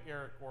I don't think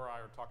Eric or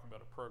I are talking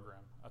about a program.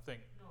 I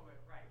think No, but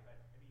right, but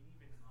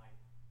even like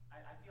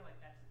I feel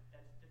like that's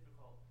a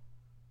difficult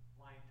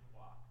line to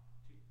walk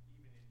to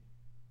even in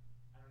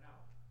I don't know.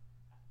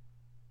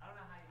 I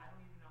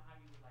don't even know how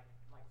you would like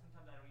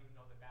sometimes I don't even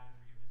know the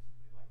boundary of just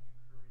simply like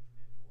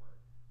encouragement or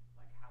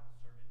like how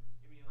sermons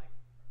like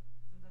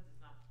sometimes it's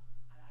not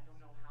I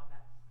don't know how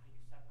you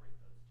separate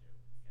those two,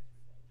 I guess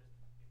you're saying,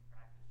 just in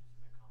practice, just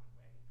in a common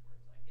way where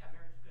it's like, yeah,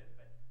 marriage is good,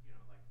 but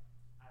like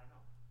I don't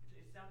know.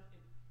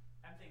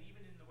 I'm saying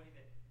even in the way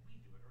that we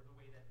do it or the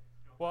way that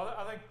Well,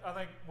 I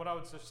think what I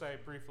would just say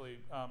briefly,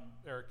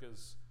 Eric,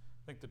 is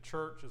I think the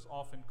church is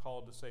often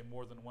called to say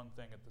more than one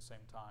thing at the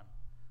same time,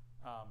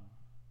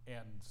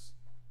 and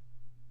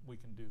we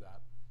can do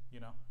that.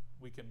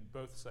 We can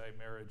both say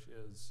marriage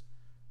is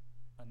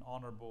an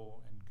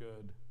honorable and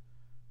good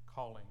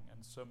calling,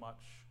 and so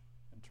much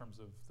in terms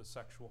of the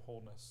sexual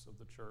wholeness of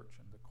the church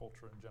and the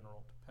culture in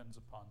general depends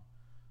upon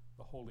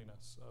the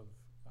holiness of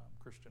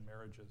Christian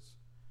marriages.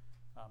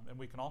 And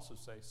we can also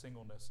say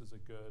singleness is a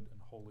good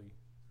and holy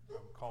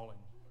calling,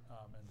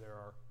 and there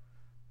are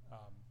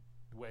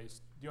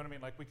ways. Do you know what I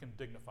mean? Like we can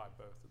dignify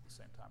both at the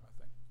same time.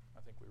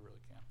 I think we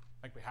really can.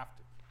 I think we have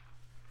to.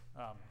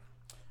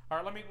 All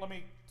right, let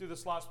me do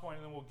this last point,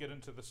 and then we'll get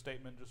into the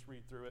statement. Just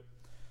read through it.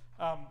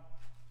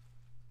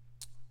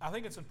 I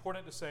think it's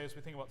important to say, as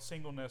we think about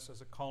singleness as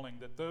a calling,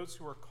 that those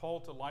who are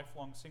called to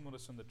lifelong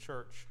singleness in the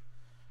church,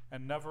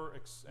 and never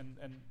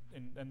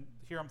and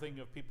here I'm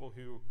thinking of people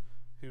who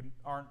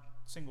aren't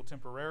single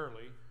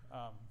temporarily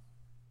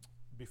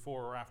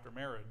before or after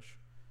marriage,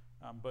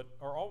 but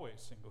are always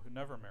single, who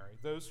never marry.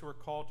 Those who are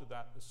called to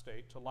that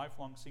estate, to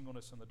lifelong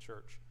singleness in the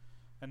church,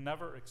 and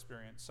never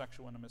experience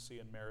sexual intimacy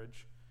in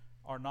marriage,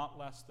 are not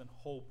less than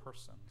whole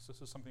persons.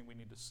 This is something we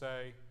need to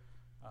say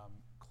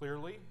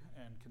clearly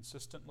and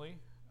consistently,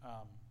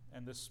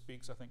 and this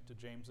speaks, I think, to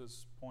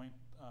James's point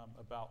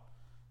about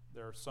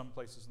there are some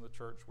places in the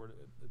church where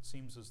it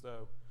seems as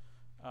though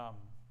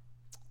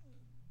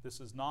this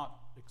is not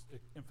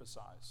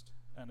emphasized,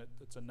 and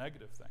it's a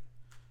negative thing.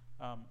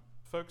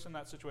 Folks in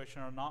that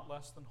situation are not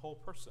less than whole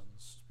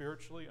persons,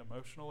 spiritually,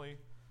 emotionally,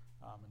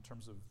 in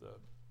terms of the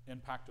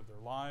impact of their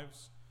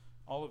lives,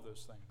 all of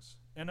those things.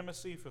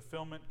 Intimacy,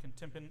 fulfillment,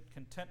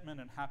 contentment,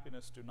 and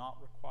happiness do not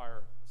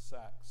require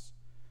sex.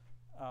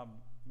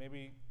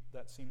 Maybe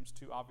that seems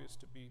too obvious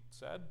to be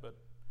said, but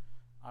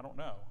I don't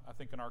know. I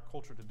think in our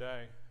culture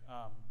today,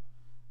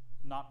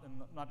 not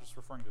just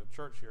referring to the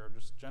church here,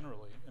 just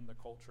generally in the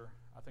culture,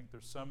 I think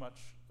there's so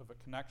much of a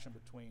connection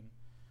between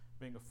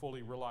being a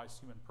fully realized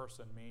human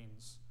person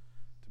means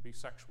to be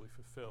sexually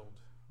fulfilled,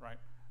 right?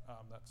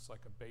 That's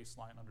like a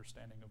baseline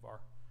understanding of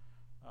our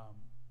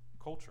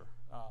culture,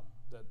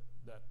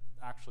 that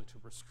actually to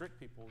restrict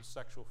people's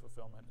sexual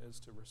fulfillment is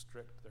to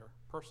restrict their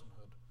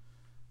personhood.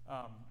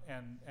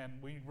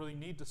 And we really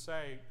need to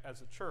say,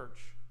 as a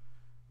church,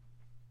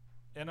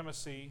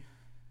 intimacy,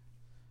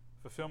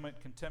 fulfillment,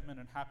 contentment,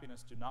 and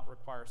happiness do not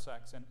require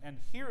sex. And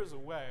here is a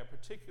way, a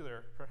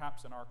particular,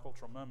 perhaps in our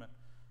cultural moment,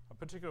 a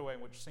particular way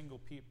in which single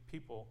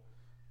people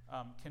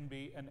can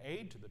be an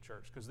aid to the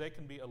church, because they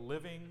can be a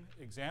living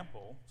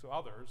example to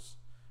others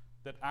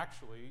that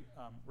actually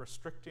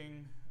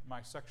restricting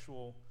my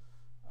sexual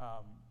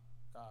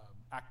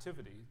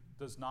activity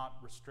does not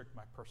restrict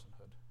my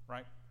personhood,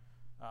 right?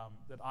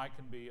 That I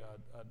can be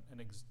an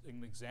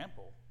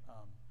example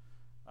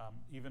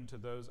even to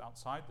those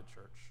outside the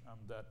church,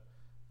 that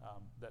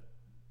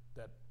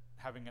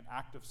having an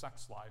active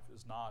sex life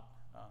is not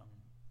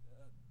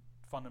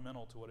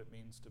fundamental to what it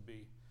means to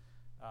be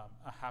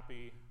a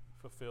happy,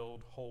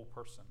 fulfilled, whole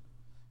person.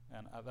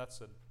 And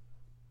that's a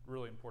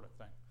really important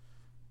thing.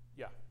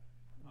 Yeah.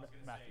 I was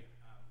going to Matthew.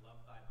 say, Love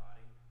Thy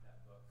Body,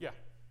 that book. Yeah.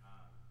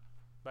 Um,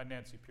 By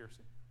Nancy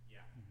Pearcey.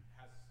 yeah, Mhm.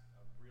 has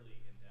a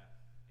really in-depth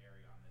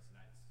area on this,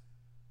 and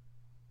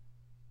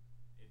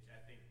I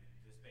think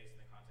just based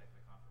in the context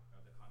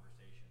of the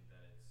conversation,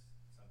 that it's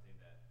something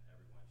that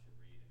everyone should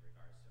read in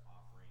regards to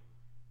offering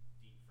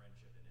deep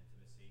friendship and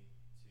intimacy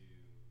to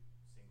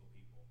single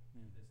people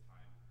in Mm. this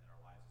time in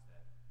our lives. Is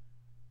that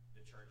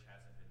the church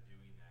hasn't been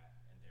doing that,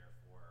 and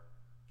therefore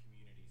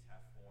communities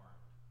have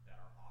formed that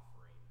are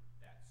offering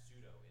that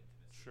pseudo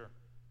intimacy. Sure.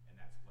 And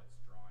that's what's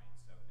drawing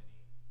so many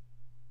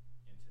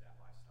into that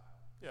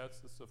lifestyle. Yeah,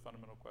 that's a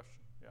fundamental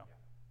question. Yeah. Yeah.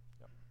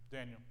 Yep.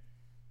 Daniel.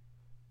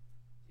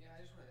 Yeah,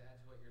 I just wanted to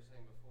add to what you were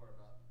saying before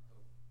about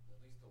at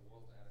least the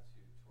world's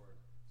attitude toward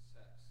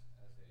sex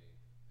as they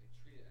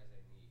treat it as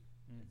a need.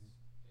 Mhm.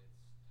 It's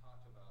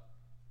talked about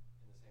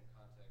in the same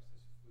context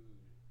as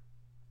food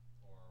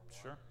or water.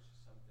 Sure. It's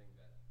just something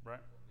that Right.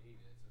 people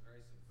need. It's a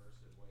very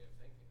subversive way of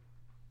thinking,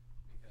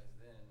 because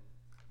then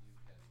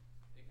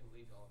it can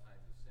lead to all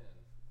kinds of sin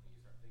when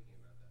you start thinking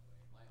about it that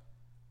way.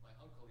 My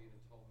uncle even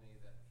told me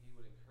that he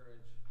would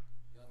encourage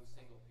young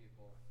single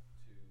people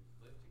to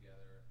live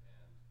together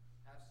and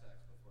have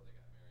sex before they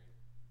got married,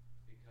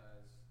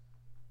 because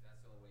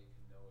that's the only way you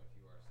can know if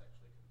you are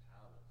sexually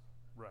compatible with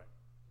someone. Right.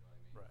 You know what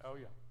I mean? Right. Oh,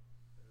 yeah.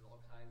 There's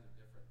all kinds of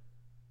different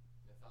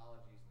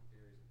mythologies and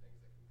theories and things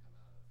that can come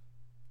out of.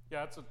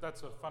 Yeah,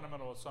 that's a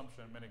fundamental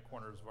assumption in many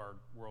corners of our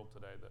world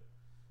today, that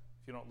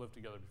if you don't live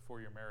together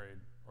before you're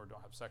married or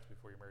don't have sex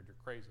before you're married, you're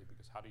crazy,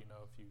 because how do you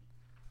know if you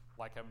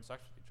like having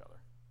sex with each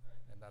other? Right.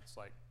 And that's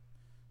like,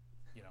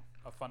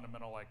 a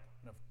fundamental, like,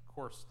 and of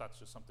course that's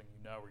just something you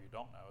know or you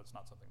don't know. It's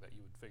not something that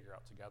you would figure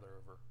out together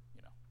over,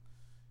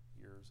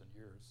 years and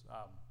years.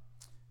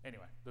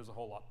 Anyway, there's a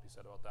whole lot to be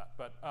said about that.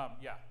 But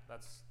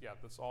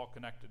that's all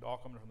connected, all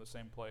coming from the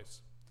same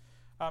place.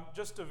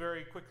 Just to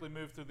very quickly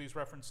move through these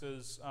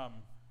references,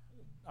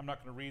 I'm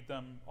not going to read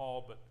them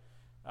all, but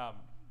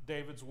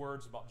David's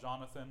words about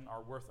Jonathan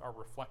are worth our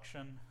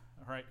reflection.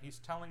 All right, he's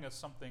telling us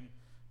something.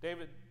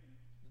 David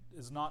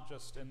is not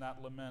just in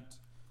that lament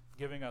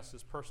giving us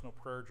his personal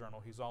prayer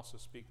journal. He's also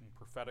speaking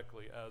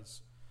prophetically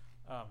as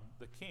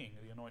the king,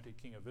 the anointed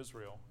king of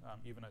Israel,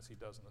 even as he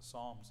does in the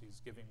Psalms. He's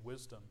giving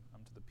wisdom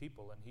to the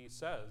people, and he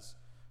says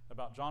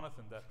about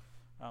Jonathan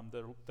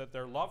that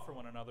their love for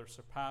one another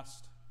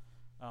surpassed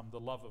the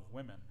love of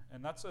women,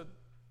 and that's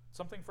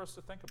something for us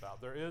to think about.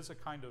 There is a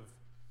kind of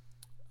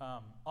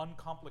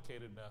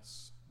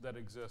uncomplicatedness that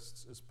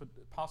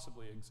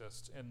possibly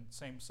exists in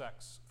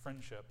same-sex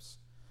friendships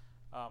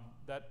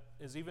that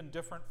is even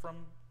different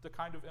from the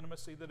kind of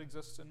intimacy that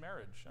exists in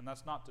marriage. And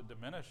that's not to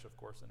diminish, of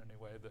course, in any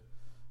way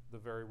the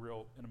very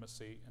real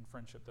intimacy and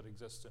friendship that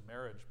exists in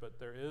marriage, but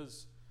there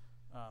is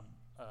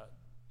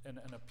in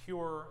a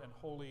pure and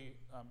holy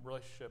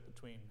relationship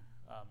between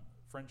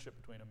friendship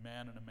between a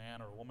man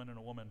or a woman and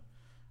a woman,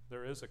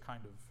 there is a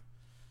kind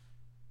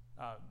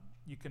of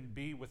you can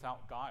be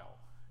without guile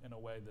in a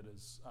way that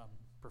is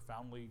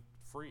profoundly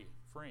freeing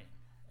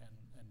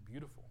and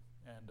beautiful.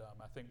 And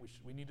I think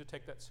we need to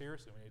take that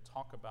seriously. We need to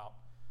talk about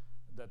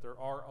that there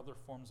are other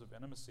forms of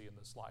intimacy in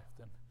this life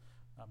than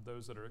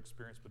those that are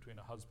experienced between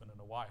a husband and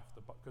a wife,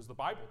 because the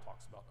Bible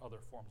talks about other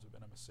forms of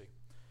intimacy.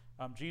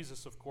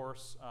 Jesus, of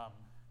course,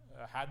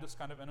 had this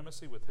kind of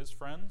intimacy with his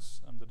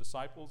friends, the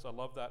disciples. I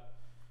love that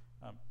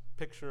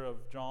picture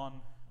of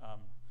John.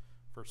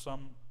 For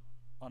some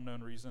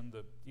unknown reason,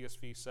 the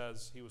ESV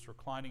says he was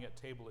reclining at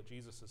table at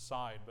Jesus'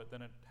 side, but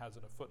then it has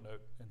in a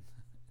footnote, and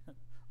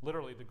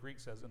literally the Greek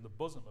says, in the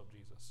bosom of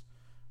Jesus.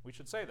 We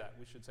should say that.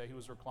 We should say he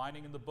was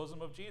reclining in the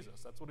bosom of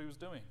Jesus. That's what he was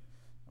doing.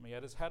 He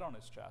had his head on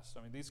his chest.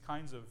 These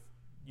kinds of,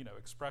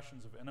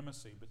 expressions of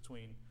intimacy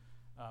between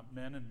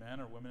men and men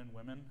or women and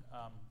women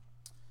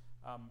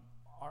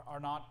are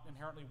not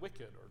inherently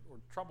wicked or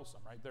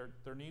troublesome, right?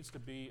 There needs to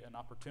be an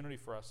opportunity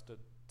for us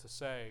to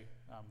say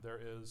there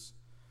is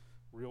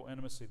real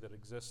intimacy that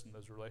exists in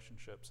those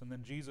relationships. And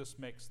then Jesus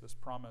makes this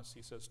promise.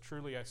 He says,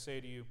 "Truly I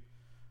say to you,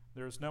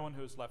 there is no one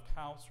who has left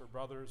house or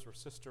brothers or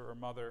sister or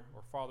mother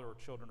or father or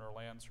children or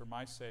lands for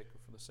my sake or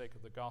for the sake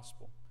of the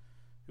gospel,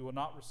 who will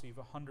not receive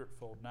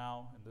 100-fold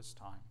now in this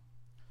time,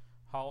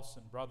 house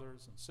and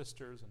brothers and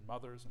sisters and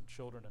mothers and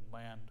children and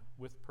land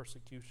with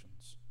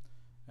persecutions,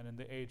 and in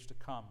the age to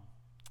come,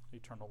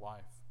 eternal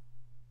life.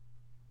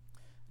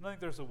 And I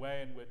think there's a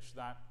way in which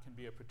that can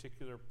be a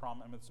particular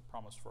promise. I mean, it's a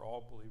promise for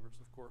all believers,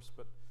 of course,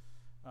 but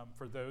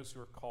for those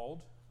who are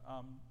called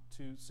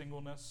to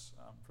singleness,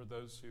 for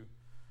those who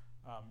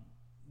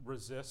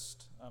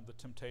resist the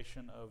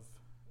temptation of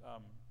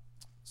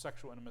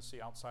sexual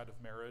intimacy outside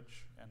of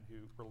marriage and who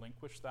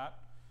relinquish that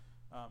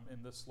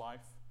in this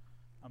life,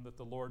 that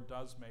the Lord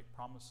does make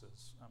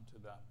promises to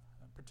them,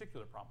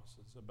 particular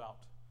promises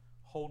about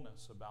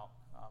wholeness, about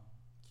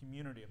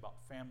community,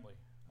 about family.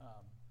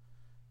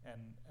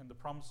 And the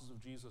promises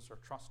of Jesus are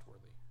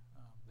trustworthy.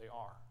 They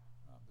are.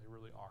 They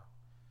really are.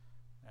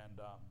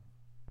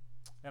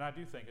 And I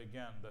do think,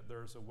 again, that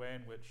there's a way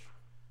in which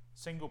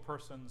single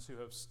persons who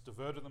have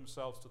devoted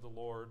themselves to the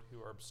Lord,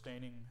 who are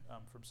abstaining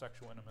from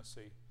sexual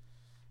intimacy,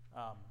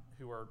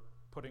 who are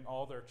putting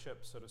all their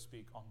chips, so to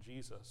speak, on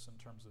Jesus in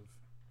terms of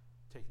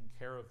taking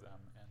care of them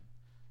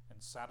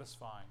and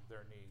satisfying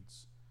their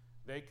needs,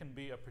 they can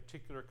be a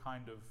particular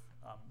kind of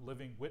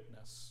living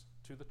witness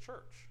to the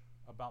church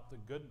about the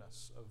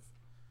goodness of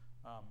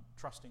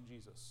trusting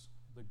Jesus,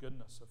 the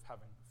goodness of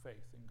having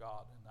faith in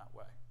God in that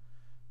way.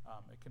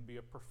 It can be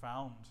a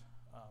profound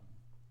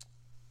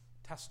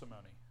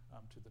testimony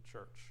to the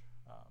church,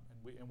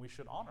 and we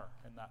should honor,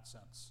 in that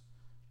sense,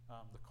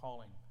 the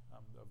calling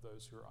of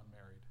those who are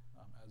unmarried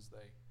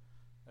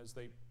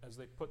as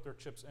they put their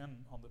chips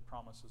in on the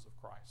promises of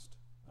Christ,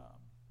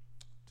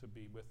 to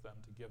be with them,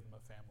 to give them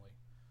a family,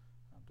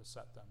 to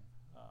set them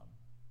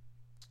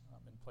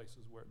in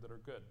places that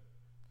are good.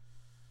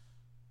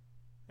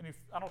 And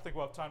I don't think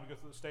we'll have time to go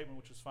through the statement,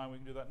 which is fine. We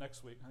can do that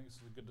next week. I think this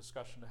is a good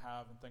discussion to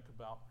have and think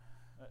about.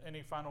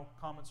 Any final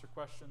comments or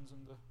questions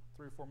in the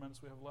 3 or 4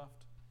 minutes we have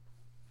left?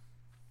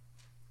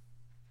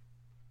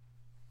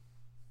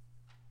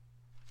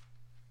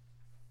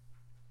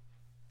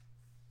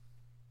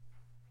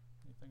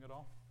 Anything at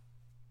all?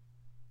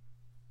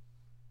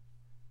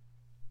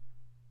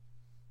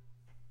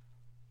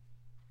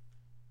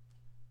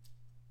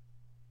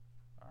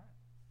 All right.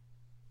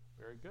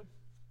 Very good.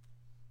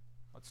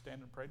 Let's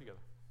stand and pray together.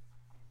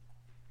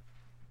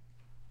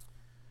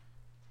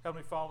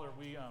 Heavenly Father,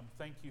 we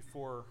thank you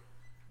for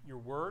your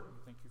word.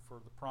 We thank you for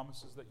the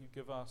promises that you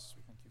give us.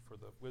 We thank you for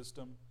the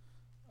wisdom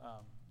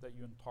that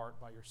you impart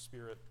by your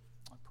Spirit.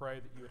 I pray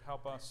that you would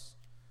help us,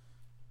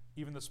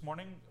 even this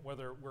morning,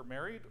 whether we're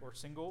married or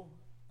single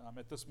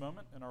at this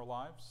moment in our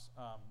lives,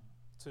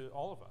 to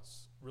all of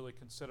us really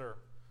consider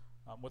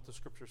what the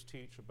Scriptures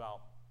teach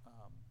about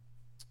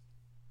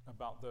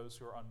those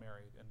who are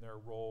unmarried and their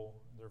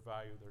role, their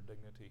value, their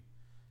dignity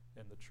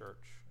in the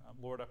church.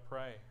 Lord, I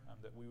pray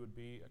that we would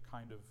be a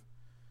kind of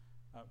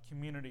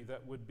community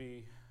that would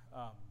be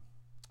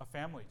a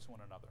family to one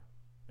another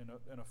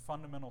in a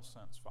fundamental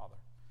sense, Father,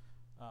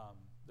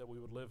 that we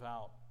would live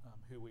out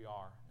who we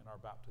are in our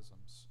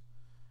baptisms,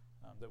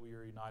 that we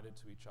are united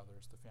to each other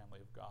as the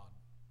family of God.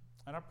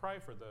 And I pray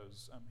for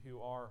those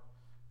who are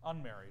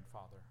unmarried,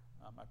 Father.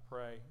 I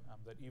pray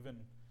that even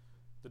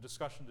the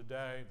discussion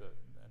today, and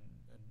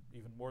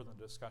even more than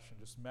the discussion,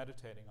 just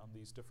meditating on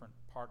these different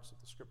parts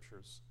of the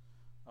Scriptures,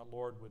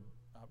 Lord, would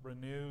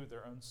renew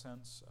their own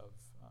sense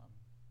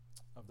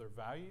of their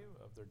value,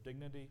 of their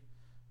dignity,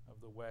 of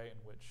the way in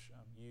which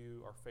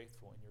you are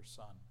faithful in your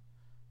Son,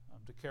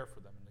 to care for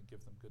them and to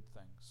give them good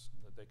things,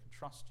 and that they can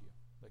trust you,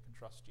 they can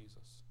trust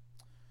Jesus.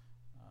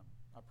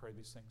 I pray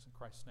these things in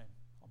Christ's name.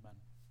 Amen.